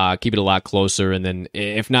 2, keep it a lot closer, and then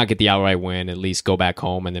if not get the outright win, at least go back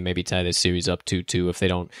home and then maybe tie this series up 2-2 if they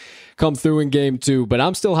don't come through in game 2. But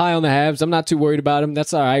I'm still high on the Habs. I'm not too worried about them.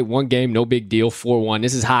 That's all right. One game, no big deal. 4-1.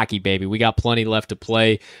 This is hockey, baby. We got plenty left to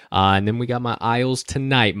play. And then we got my Isles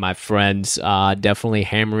tonight, my friends. Definitely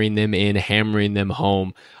hammering them in, hammering them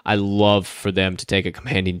home. I love for them to take a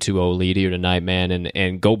commanding 2-0 lead here tonight, man,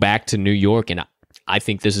 and go back to New York. And I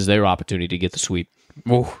think this is their opportunity to get the sweep.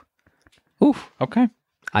 Ooh. Okay.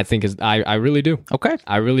 I really do. Okay.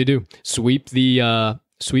 I really do. Sweep the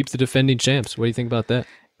defending champs. What do you think about that?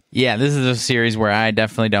 Yeah, this is a series where I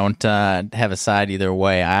definitely don't have a side either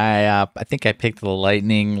way. I think I picked the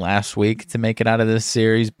Lightning last week to make it out of this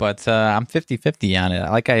series, but I'm 50-50 on it.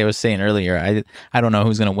 Like I was saying earlier, I don't know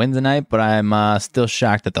who's going to win tonight, but I'm still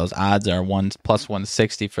shocked that those odds are plus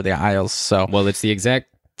 160 for the Isles. So, well, it's the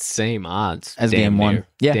exact same odds as game 1.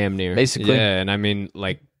 Yeah, damn near, basically. Yeah, and I mean,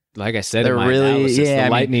 like I said in my analysis, the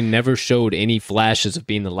Lightning never showed any flashes of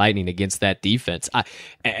being the Lightning against that defense.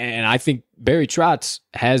 I think Barry Trotz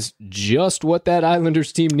has just what that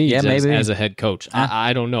Islanders team needs as a head coach.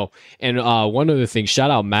 I don't know. And one other thing, shout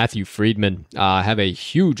out Matthew Friedman. I have a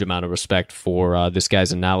huge amount of respect for this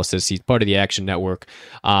guy's analysis. He's part of the Action Network.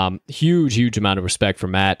 Huge amount of respect for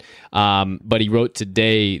Matt. But he wrote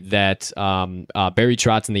today that Barry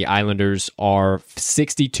Trotz and the Islanders are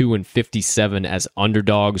 62-57 as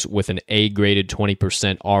underdogs with an A-graded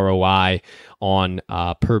 20% ROI on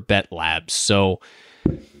per Bet Labs. So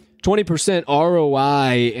 20%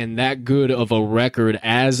 ROI and that good of a record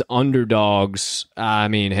as underdogs. I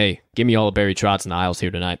mean, hey, give me all the Barry Trotz and the Isles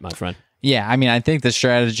here tonight, my friend. Yeah, I mean, I think the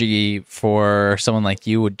strategy for someone like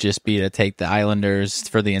you would just be to take the Islanders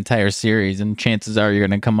for the entire series, and chances are you're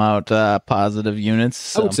going to come out positive units.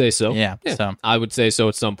 So. I would say so. Yeah, so I would say so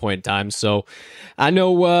at some point in time. So I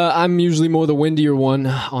know I'm usually more the windier one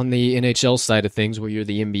on the NHL side of things, where you're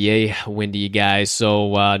the NBA windy guy.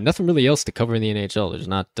 So nothing really else to cover in the NHL. There's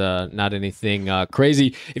not anything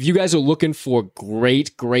crazy. If you guys are looking for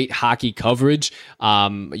great hockey coverage,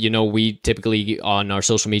 we typically on our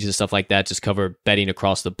social media and stuff like that just cover betting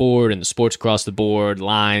across the board and the sports across the board,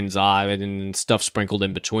 lines, and stuff sprinkled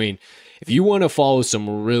in between. If you want to follow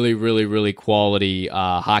some really quality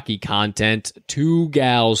hockey content, 2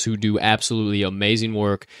 gals who do absolutely amazing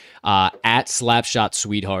work at Slapshot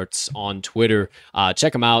Sweethearts on Twitter.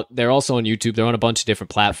 Check them out. They're also on YouTube. They're on a bunch of different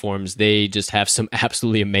platforms. They just have some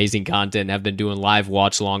absolutely amazing content and have been doing live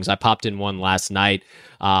watch-alongs. I popped in one last night.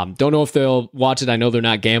 Don't know if they'll watch it. I know they're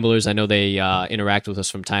not gamblers. I know they interact with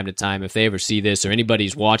us from time to time. If they ever see this or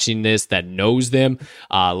anybody's watching this that knows them,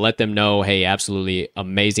 let them know, hey, absolutely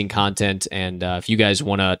amazing content. And if you guys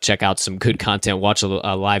want to check out some good content, watch a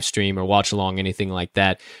live stream or watch along, anything like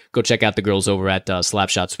that, go check out the girls over at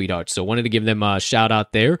Slapshot Sweethearts. So wanted to give them a shout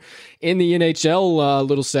out there in the NHL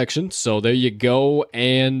little section. So there you go.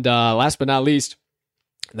 And last but not least,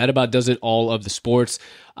 That about does it all of the sports.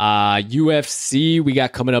 UFC, we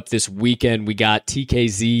got coming up this weekend. We got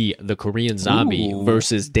TKZ, the Korean Zombie,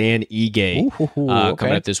 versus Dan Ige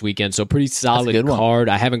coming up this weekend. So pretty solid card.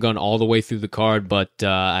 I haven't gone all the way through the card, but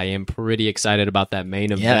I am pretty excited about that main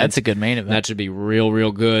event. Yeah, that's a good main event. That should be real,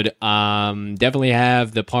 real good. Definitely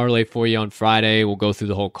have the parlay for you on Friday. We'll go through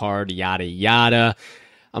the whole card, yada, yada.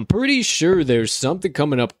 I'm pretty sure there's something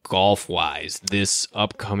coming up golf-wise this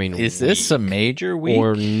upcoming week. Is this a major week?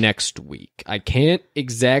 Or next week? I can't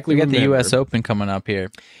exactly remember. We got the U.S. Open coming up here.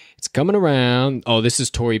 It's coming around. Oh, this is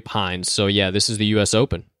Torrey Pines. So, yeah, this is the U.S.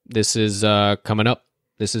 Open. This is coming up.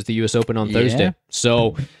 This is the U.S. Open on Thursday.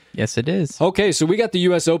 So... Yes, it is. Okay, so we got the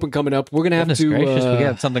U.S. Open coming up. We're going to have to... gracious, we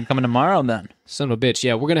got something coming tomorrow then. Son of a bitch.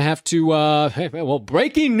 Yeah, we're going to have to...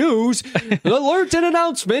 breaking news. Alert and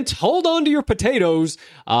announcement. Hold on to your potatoes.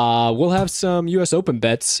 We'll have some U.S. Open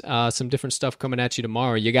bets, some different stuff coming at you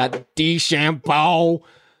tomorrow. You got DeChambeau,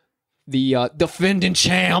 the defending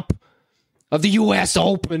champ of the U.S.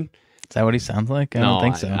 Open. Is that what he sounds like? I don't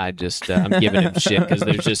think so. I just I'm giving him shit because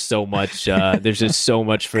there's just so much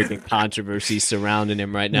freaking controversy surrounding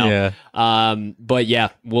him right now. Yeah. But yeah,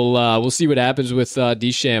 we'll see what happens with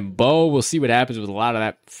DeChambeau. We'll see what happens with a lot of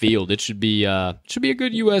that field. It should be a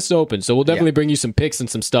good U.S. Open. So we'll definitely bring you some picks and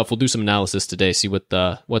some stuff. We'll do some analysis today. See what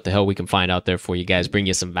the hell we can find out there for you guys. Bring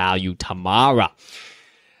you some value tomorrow.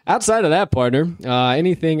 Outside of that, partner,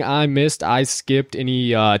 anything I missed, I skipped, any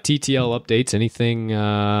TTL updates, anything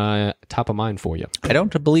top of mind for you? I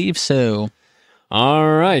don't believe so. All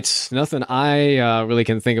right. Nothing I really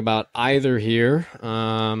can think about either here.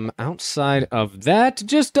 Outside of that,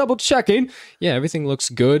 just double checking. Yeah, everything looks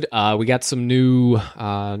good. We got some new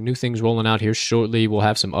things rolling out here shortly. We'll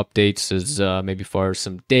have some updates as maybe far as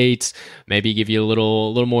some dates, maybe give you a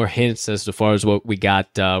little more hints as far as what we got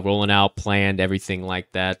rolling out, planned, everything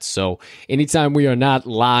like that. So anytime we are not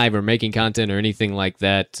live or making content or anything like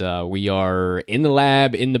that, we are in the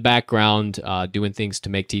lab, in the background, doing things to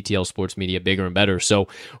make TTL Sports Media bigger and better. So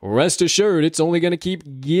rest assured, it's only going to keep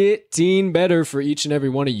getting better for each and every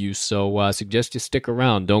one of you. So I suggest you stick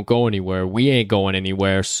around. Don't go anywhere. We ain't going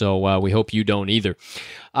anywhere. So we hope you don't either.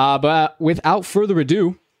 But without further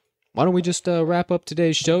ado, why don't we just wrap up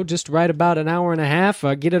today's show? Just right about an hour and a half.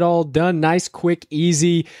 Get it all done. Nice, quick,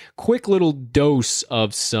 easy, quick little dose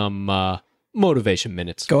of some motivation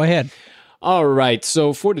minutes. Go ahead. All right.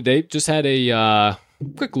 So for today, just had a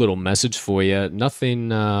quick little message for you.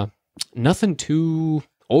 Nothing too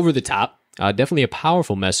over the top. Definitely a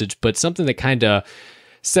powerful message, but something that kind of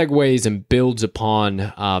segues and builds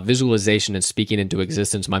upon visualization and speaking into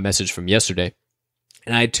existence, my message from yesterday.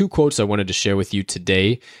 And I had two quotes I wanted to share with you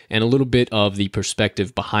today and a little bit of the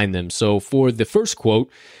perspective behind them. So for the first quote,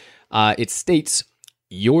 it states,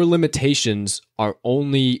 "Your limitations are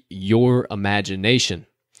only your imagination."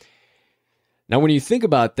 Now, when you think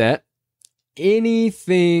about that,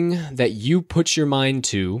 anything that you put your mind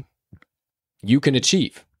to, you can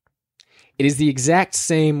achieve. It is the exact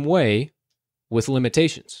same way with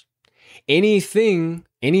limitations. Any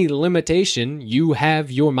limitation you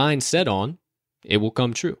have your mind set on, it will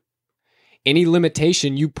come true. Any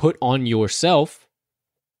limitation you put on yourself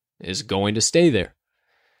is going to stay there.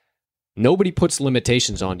 Nobody puts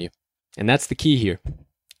limitations on you. And that's the key here.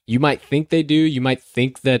 You might think they do. You might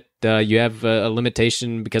think that you have a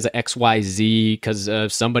limitation because of X, Y, Z, because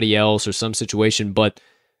of somebody else or some situation, but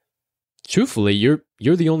truthfully, you're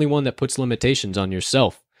the only one that puts limitations on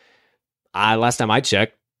yourself. Last time I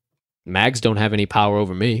checked, Mags don't have any power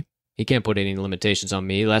over me. He can't put any limitations on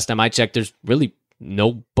me. Last time I checked, there's really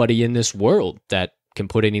nobody in this world that can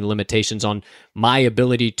put any limitations on my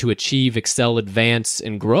ability to achieve, excel, advance,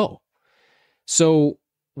 and grow. So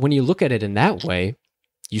when you look at it in that way,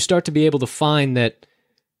 you start to be able to find that,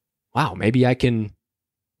 wow, maybe I can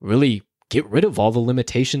really get rid of all the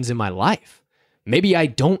limitations in my life. Maybe I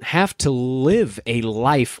don't have to live a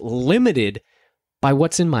life limited by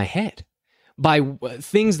what's in my head, by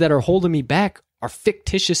things that are holding me back are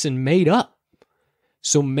fictitious and made up.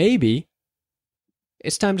 So maybe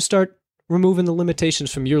it's time to start removing the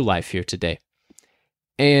limitations from your life here today.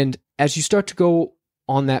 And as you start to go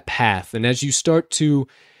on that path, and as you start to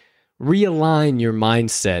realign your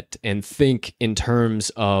mindset and think in terms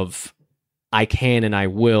of I can and I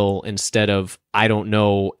will instead of I don't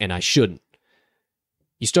know and I shouldn't,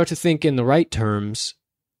 you start to think in the right terms,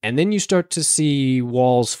 and then you start to see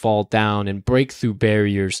walls fall down and break through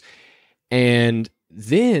barriers. And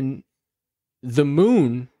then the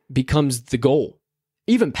moon becomes the goal.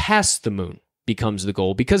 Even past the moon becomes the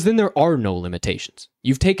goal, because then there are no limitations.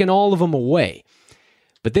 You've taken all of them away.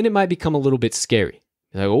 But then it might become a little bit scary.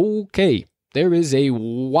 Like, okay, There is a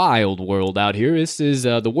wild world out here. This is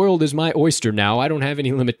the world is my oyster now. I don't have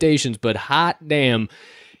any limitations, but hot damn,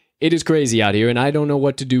 it is crazy out here, and I don't know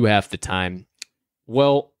what to do half the time.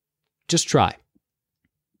 Well, just try.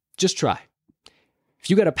 Just try. If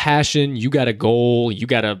you got a passion, you got a goal, you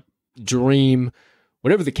got a dream,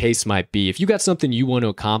 whatever the case might be, if you got something you want to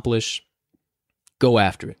accomplish, go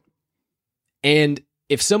after it. And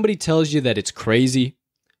if somebody tells you that it's crazy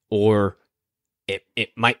or it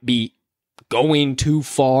might be going too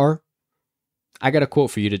far, I got a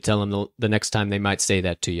quote for you to tell them the next time they might say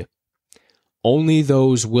that to you. Only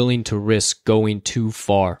those willing to risk going too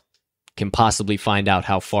far can possibly find out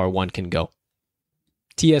how far one can go.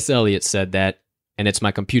 T.S. Eliot said that, and it's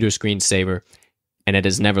my computer screensaver, and it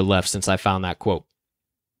has never left since I found that quote.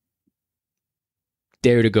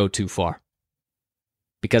 Dare to go too far.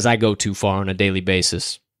 Because I go too far on a daily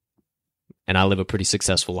basis, and I live a pretty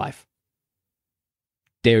successful life.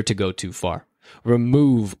 Dare to go too far.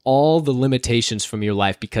 Remove all the limitations from your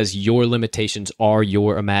life because your limitations are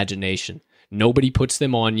your imagination. Nobody puts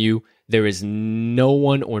them on you. There is no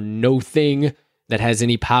one or no thing that has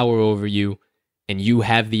any power over you, and you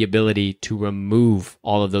have the ability to remove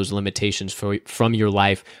all of those limitations from your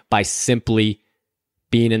life by simply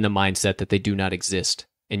being in the mindset that they do not exist.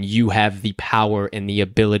 And you have the power and the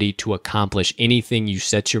ability to accomplish anything you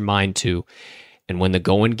set your mind to. And when the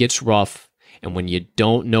going gets rough, and when you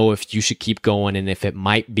don't know if you should keep going and if it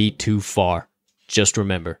might be too far, just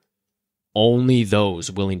remember, only those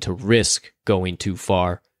willing to risk going too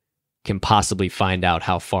far can possibly find out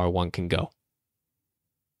how far one can go.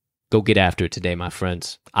 Go get after it today, my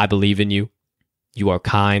friends. I believe in you. You are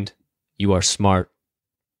kind. You are smart.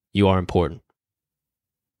 You are important.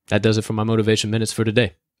 That does it for my Motivation Minutes for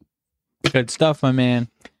today. Good stuff, my man.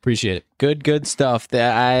 Appreciate it. Good stuff.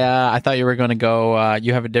 I thought you were going to go,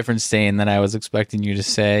 you have a different saying than I was expecting you to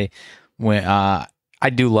say. When I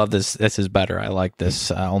do love this. This is better. I like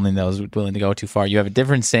this. Only those willing to go too far. You have a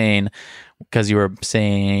different saying because you were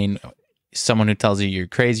saying someone who tells you you're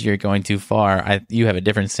crazy, you're going too far. You have a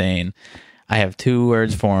different saying. I have two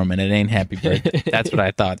words for him, and it ain't happy birthday. That's what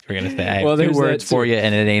I thought you were going to say. I have two words for you,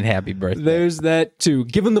 and it ain't happy birthday. There's that, too.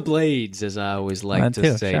 Give him the blades, as I always like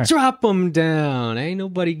to say. Sure. Drop them down. Ain't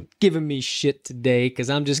nobody giving me shit today, because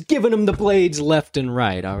I'm just giving them the blades left and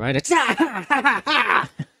right, all right? It's you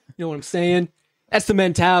know what I'm saying? That's the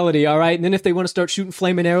mentality, all right? And then if they want to start shooting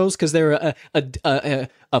flaming arrows because they're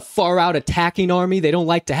a far-out attacking army, they don't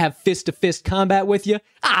like to have fist-to-fist combat with you,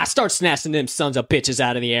 start snatching them sons of bitches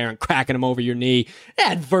out of the air and cracking them over your knee.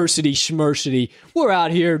 Adversity, schmercity. We're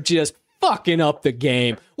out here just fucking up the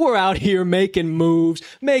game. We're out here making moves,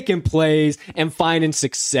 making plays, and finding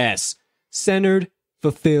success. Centered,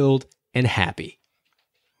 fulfilled, and happy.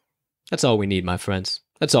 That's all we need, my friends.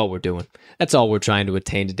 That's all we're doing. That's all we're trying to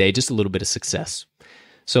attain today, just a little bit of success.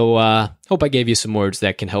 So hope I gave you some words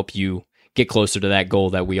that can help you get closer to that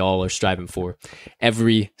goal that we all are striving for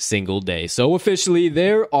every single day. So officially,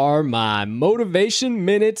 there are my Motivation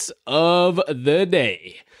Minutes of the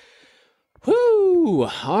day. Whoo!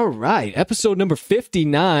 All right. Episode number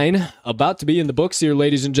 59, about to be in the books here,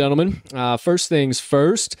 ladies and gentlemen. First things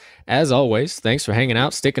first, as always, thanks for hanging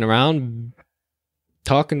out, sticking around,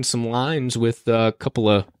 talking some lines with a couple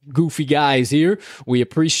of goofy guys here. We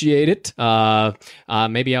appreciate it.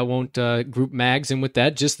 Maybe I won't group Mags in with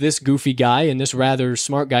that. Just this goofy guy and this rather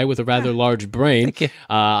smart guy with a rather large brain.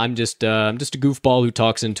 I'm just a goofball who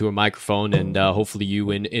talks into a microphone, and hopefully you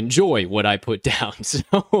enjoy what I put down.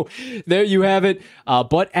 So there you have it.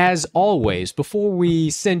 But as always, before we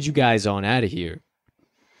send you guys on out of here,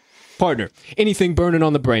 partner, anything burning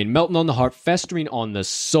on the brain, melting on the heart, festering on the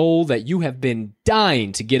soul that you have been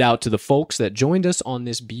dying to get out to the folks that joined us on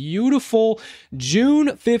this beautiful June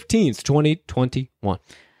 15th, 2021.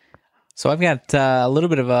 So I've got a little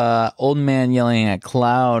bit of a old man yelling at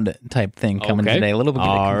cloud type thing coming today. A little bit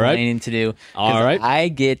of complaining to do. All right. I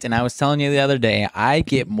get, and I was telling you the other day, I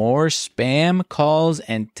get more spam calls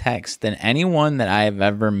and texts than anyone that I have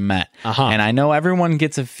ever met. And I know everyone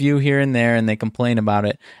gets a few here and there, and they complain about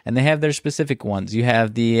it, and they have their specific ones. You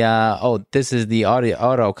have the, this is the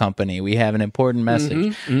auto company. We have an important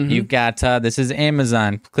message. You've got, this is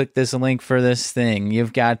Amazon. Click this link for this thing.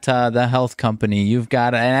 You've got the health company. You've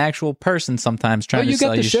got an actual person sometimes trying to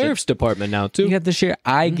sell you shit. You got the sheriff's department now, too. You got the sheriff.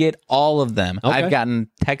 I get all of them. I've gotten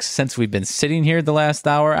texts since we've been sitting here the last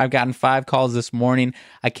hour. I've gotten 5 calls this morning.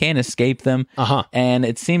 I can't escape them. And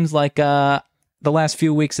it seems like the last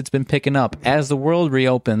few weeks it's been picking up. As the world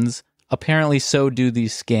reopens, apparently so do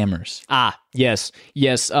these scammers.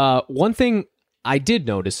 Yes. One thing I did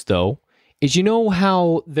notice, though, is you know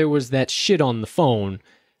how there was that shit on the phone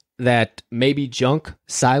that maybe Junk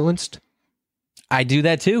silenced? I do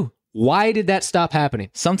that too. Why did that stop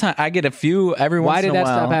happening? Sometimes I get a few every once in a while. Why did that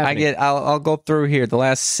stop happening? I'll go through here. The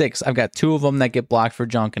last 6, I've got 2 of them that get blocked for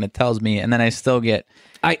junk, and it tells me, and then I still get.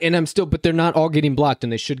 But they're not all getting blocked,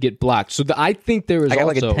 and they should get blocked. So I think there is. I got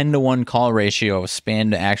also, like a 10-to-1 call ratio of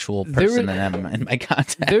spam to actual person in my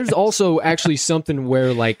contact. There's also actually something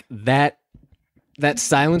where like that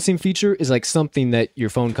silencing feature is like something that your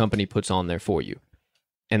phone company puts on there for you.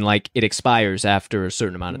 And like it expires after a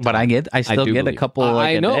certain amount of time. But I still get a couple.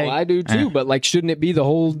 I know, I do too. But like, shouldn't it be the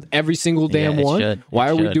whole every single damn one? Why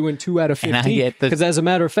are we doing 2 out of 15? Because as a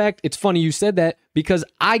matter of fact, it's funny you said that because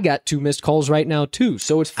I got 2 missed calls right now too.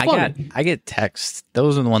 So it's funny. I get texts.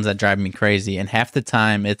 Those are the ones that drive me crazy. And half the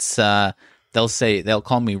time it's they'll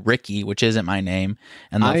call me Ricky, which isn't my name,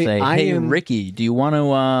 and they'll say, "Hey Ricky, do you want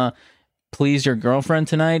to?" Please your girlfriend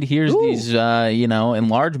tonight. Here's these,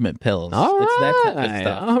 enlargement pills. It's that type of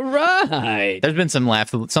stuff. All right. There's been some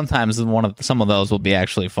laughs. Sometimes some of those will be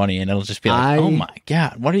actually funny, and it'll just be like, "Oh my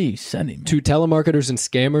god, what are you sending me?" To telemarketers and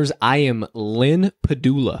scammers, I am Lynn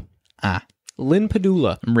Padula. Lynn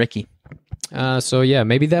Padula. I'm Ricky. So yeah,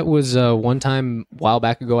 maybe that was one time a while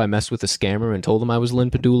back ago I messed with a scammer and told him I was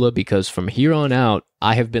Lynn Padula, because from here on out,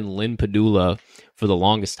 I have been Lynn Padula for the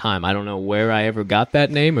longest time. I don't know where I ever got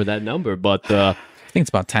that name or that number, but I think it's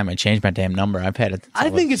about time I changed my damn number. I've had it.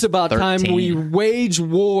 I think it's about 13. Time we wage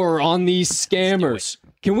war on these scammers.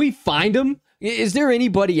 Can we find them? Is there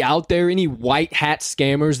anybody out there, any white hat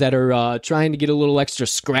scammers that are trying to get a little extra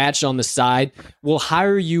scratch on the side? We'll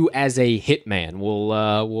hire you as a hitman.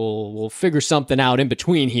 We'll figure something out in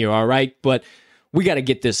between here, all right? But we got to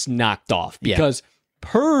get this knocked off because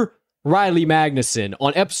per Riley Magnuson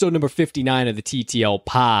on episode number 59 of the TTL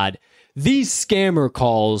pod, these scammer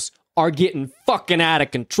calls are getting fucking out of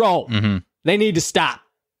control. Mm-hmm. They need to stop.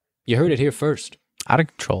 You heard it here first. Out of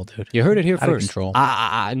control, dude. You heard it here out first. Of control.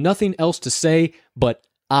 Nothing else to say, but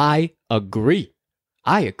I agree.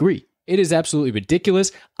 It is absolutely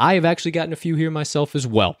ridiculous. I have actually gotten a few here myself as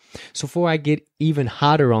well. So before I get even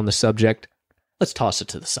hotter on the subject, let's toss it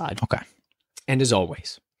to the side. Okay. And as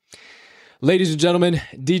always, ladies and gentlemen,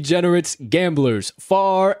 degenerates, gamblers,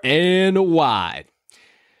 far and wide.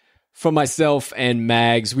 From myself and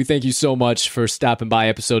Mags, we thank you so much for stopping by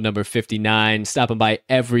episode number 59, stopping by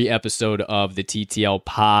every episode of the TTL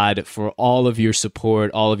pod, for all of your support,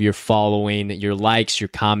 all of your following, your likes, your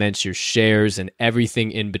comments, your shares, and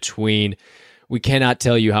everything in between. We cannot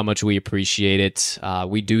tell you how much we appreciate it.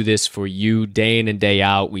 We do this for you day in and day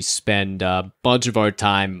out. We spend a bunch of our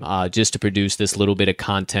time just to produce this little bit of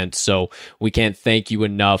content. So we can't thank you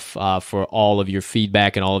enough for all of your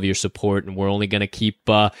feedback and all of your support. And we're only going to keep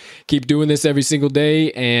doing this every single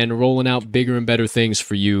day and rolling out bigger and better things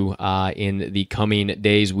for you in the coming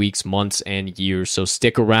days, weeks, months, and years. So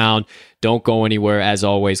stick around. Don't go anywhere, as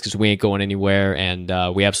always, because we ain't going anywhere, and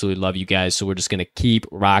we absolutely love you guys, so we're just going to keep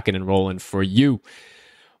rocking and rolling for you.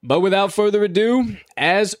 But without further ado,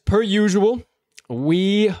 as per usual,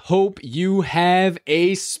 we hope you have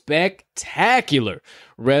a spectacular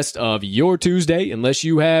rest of your Tuesday. Unless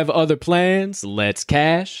you have other plans, let's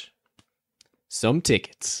cash some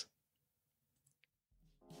tickets.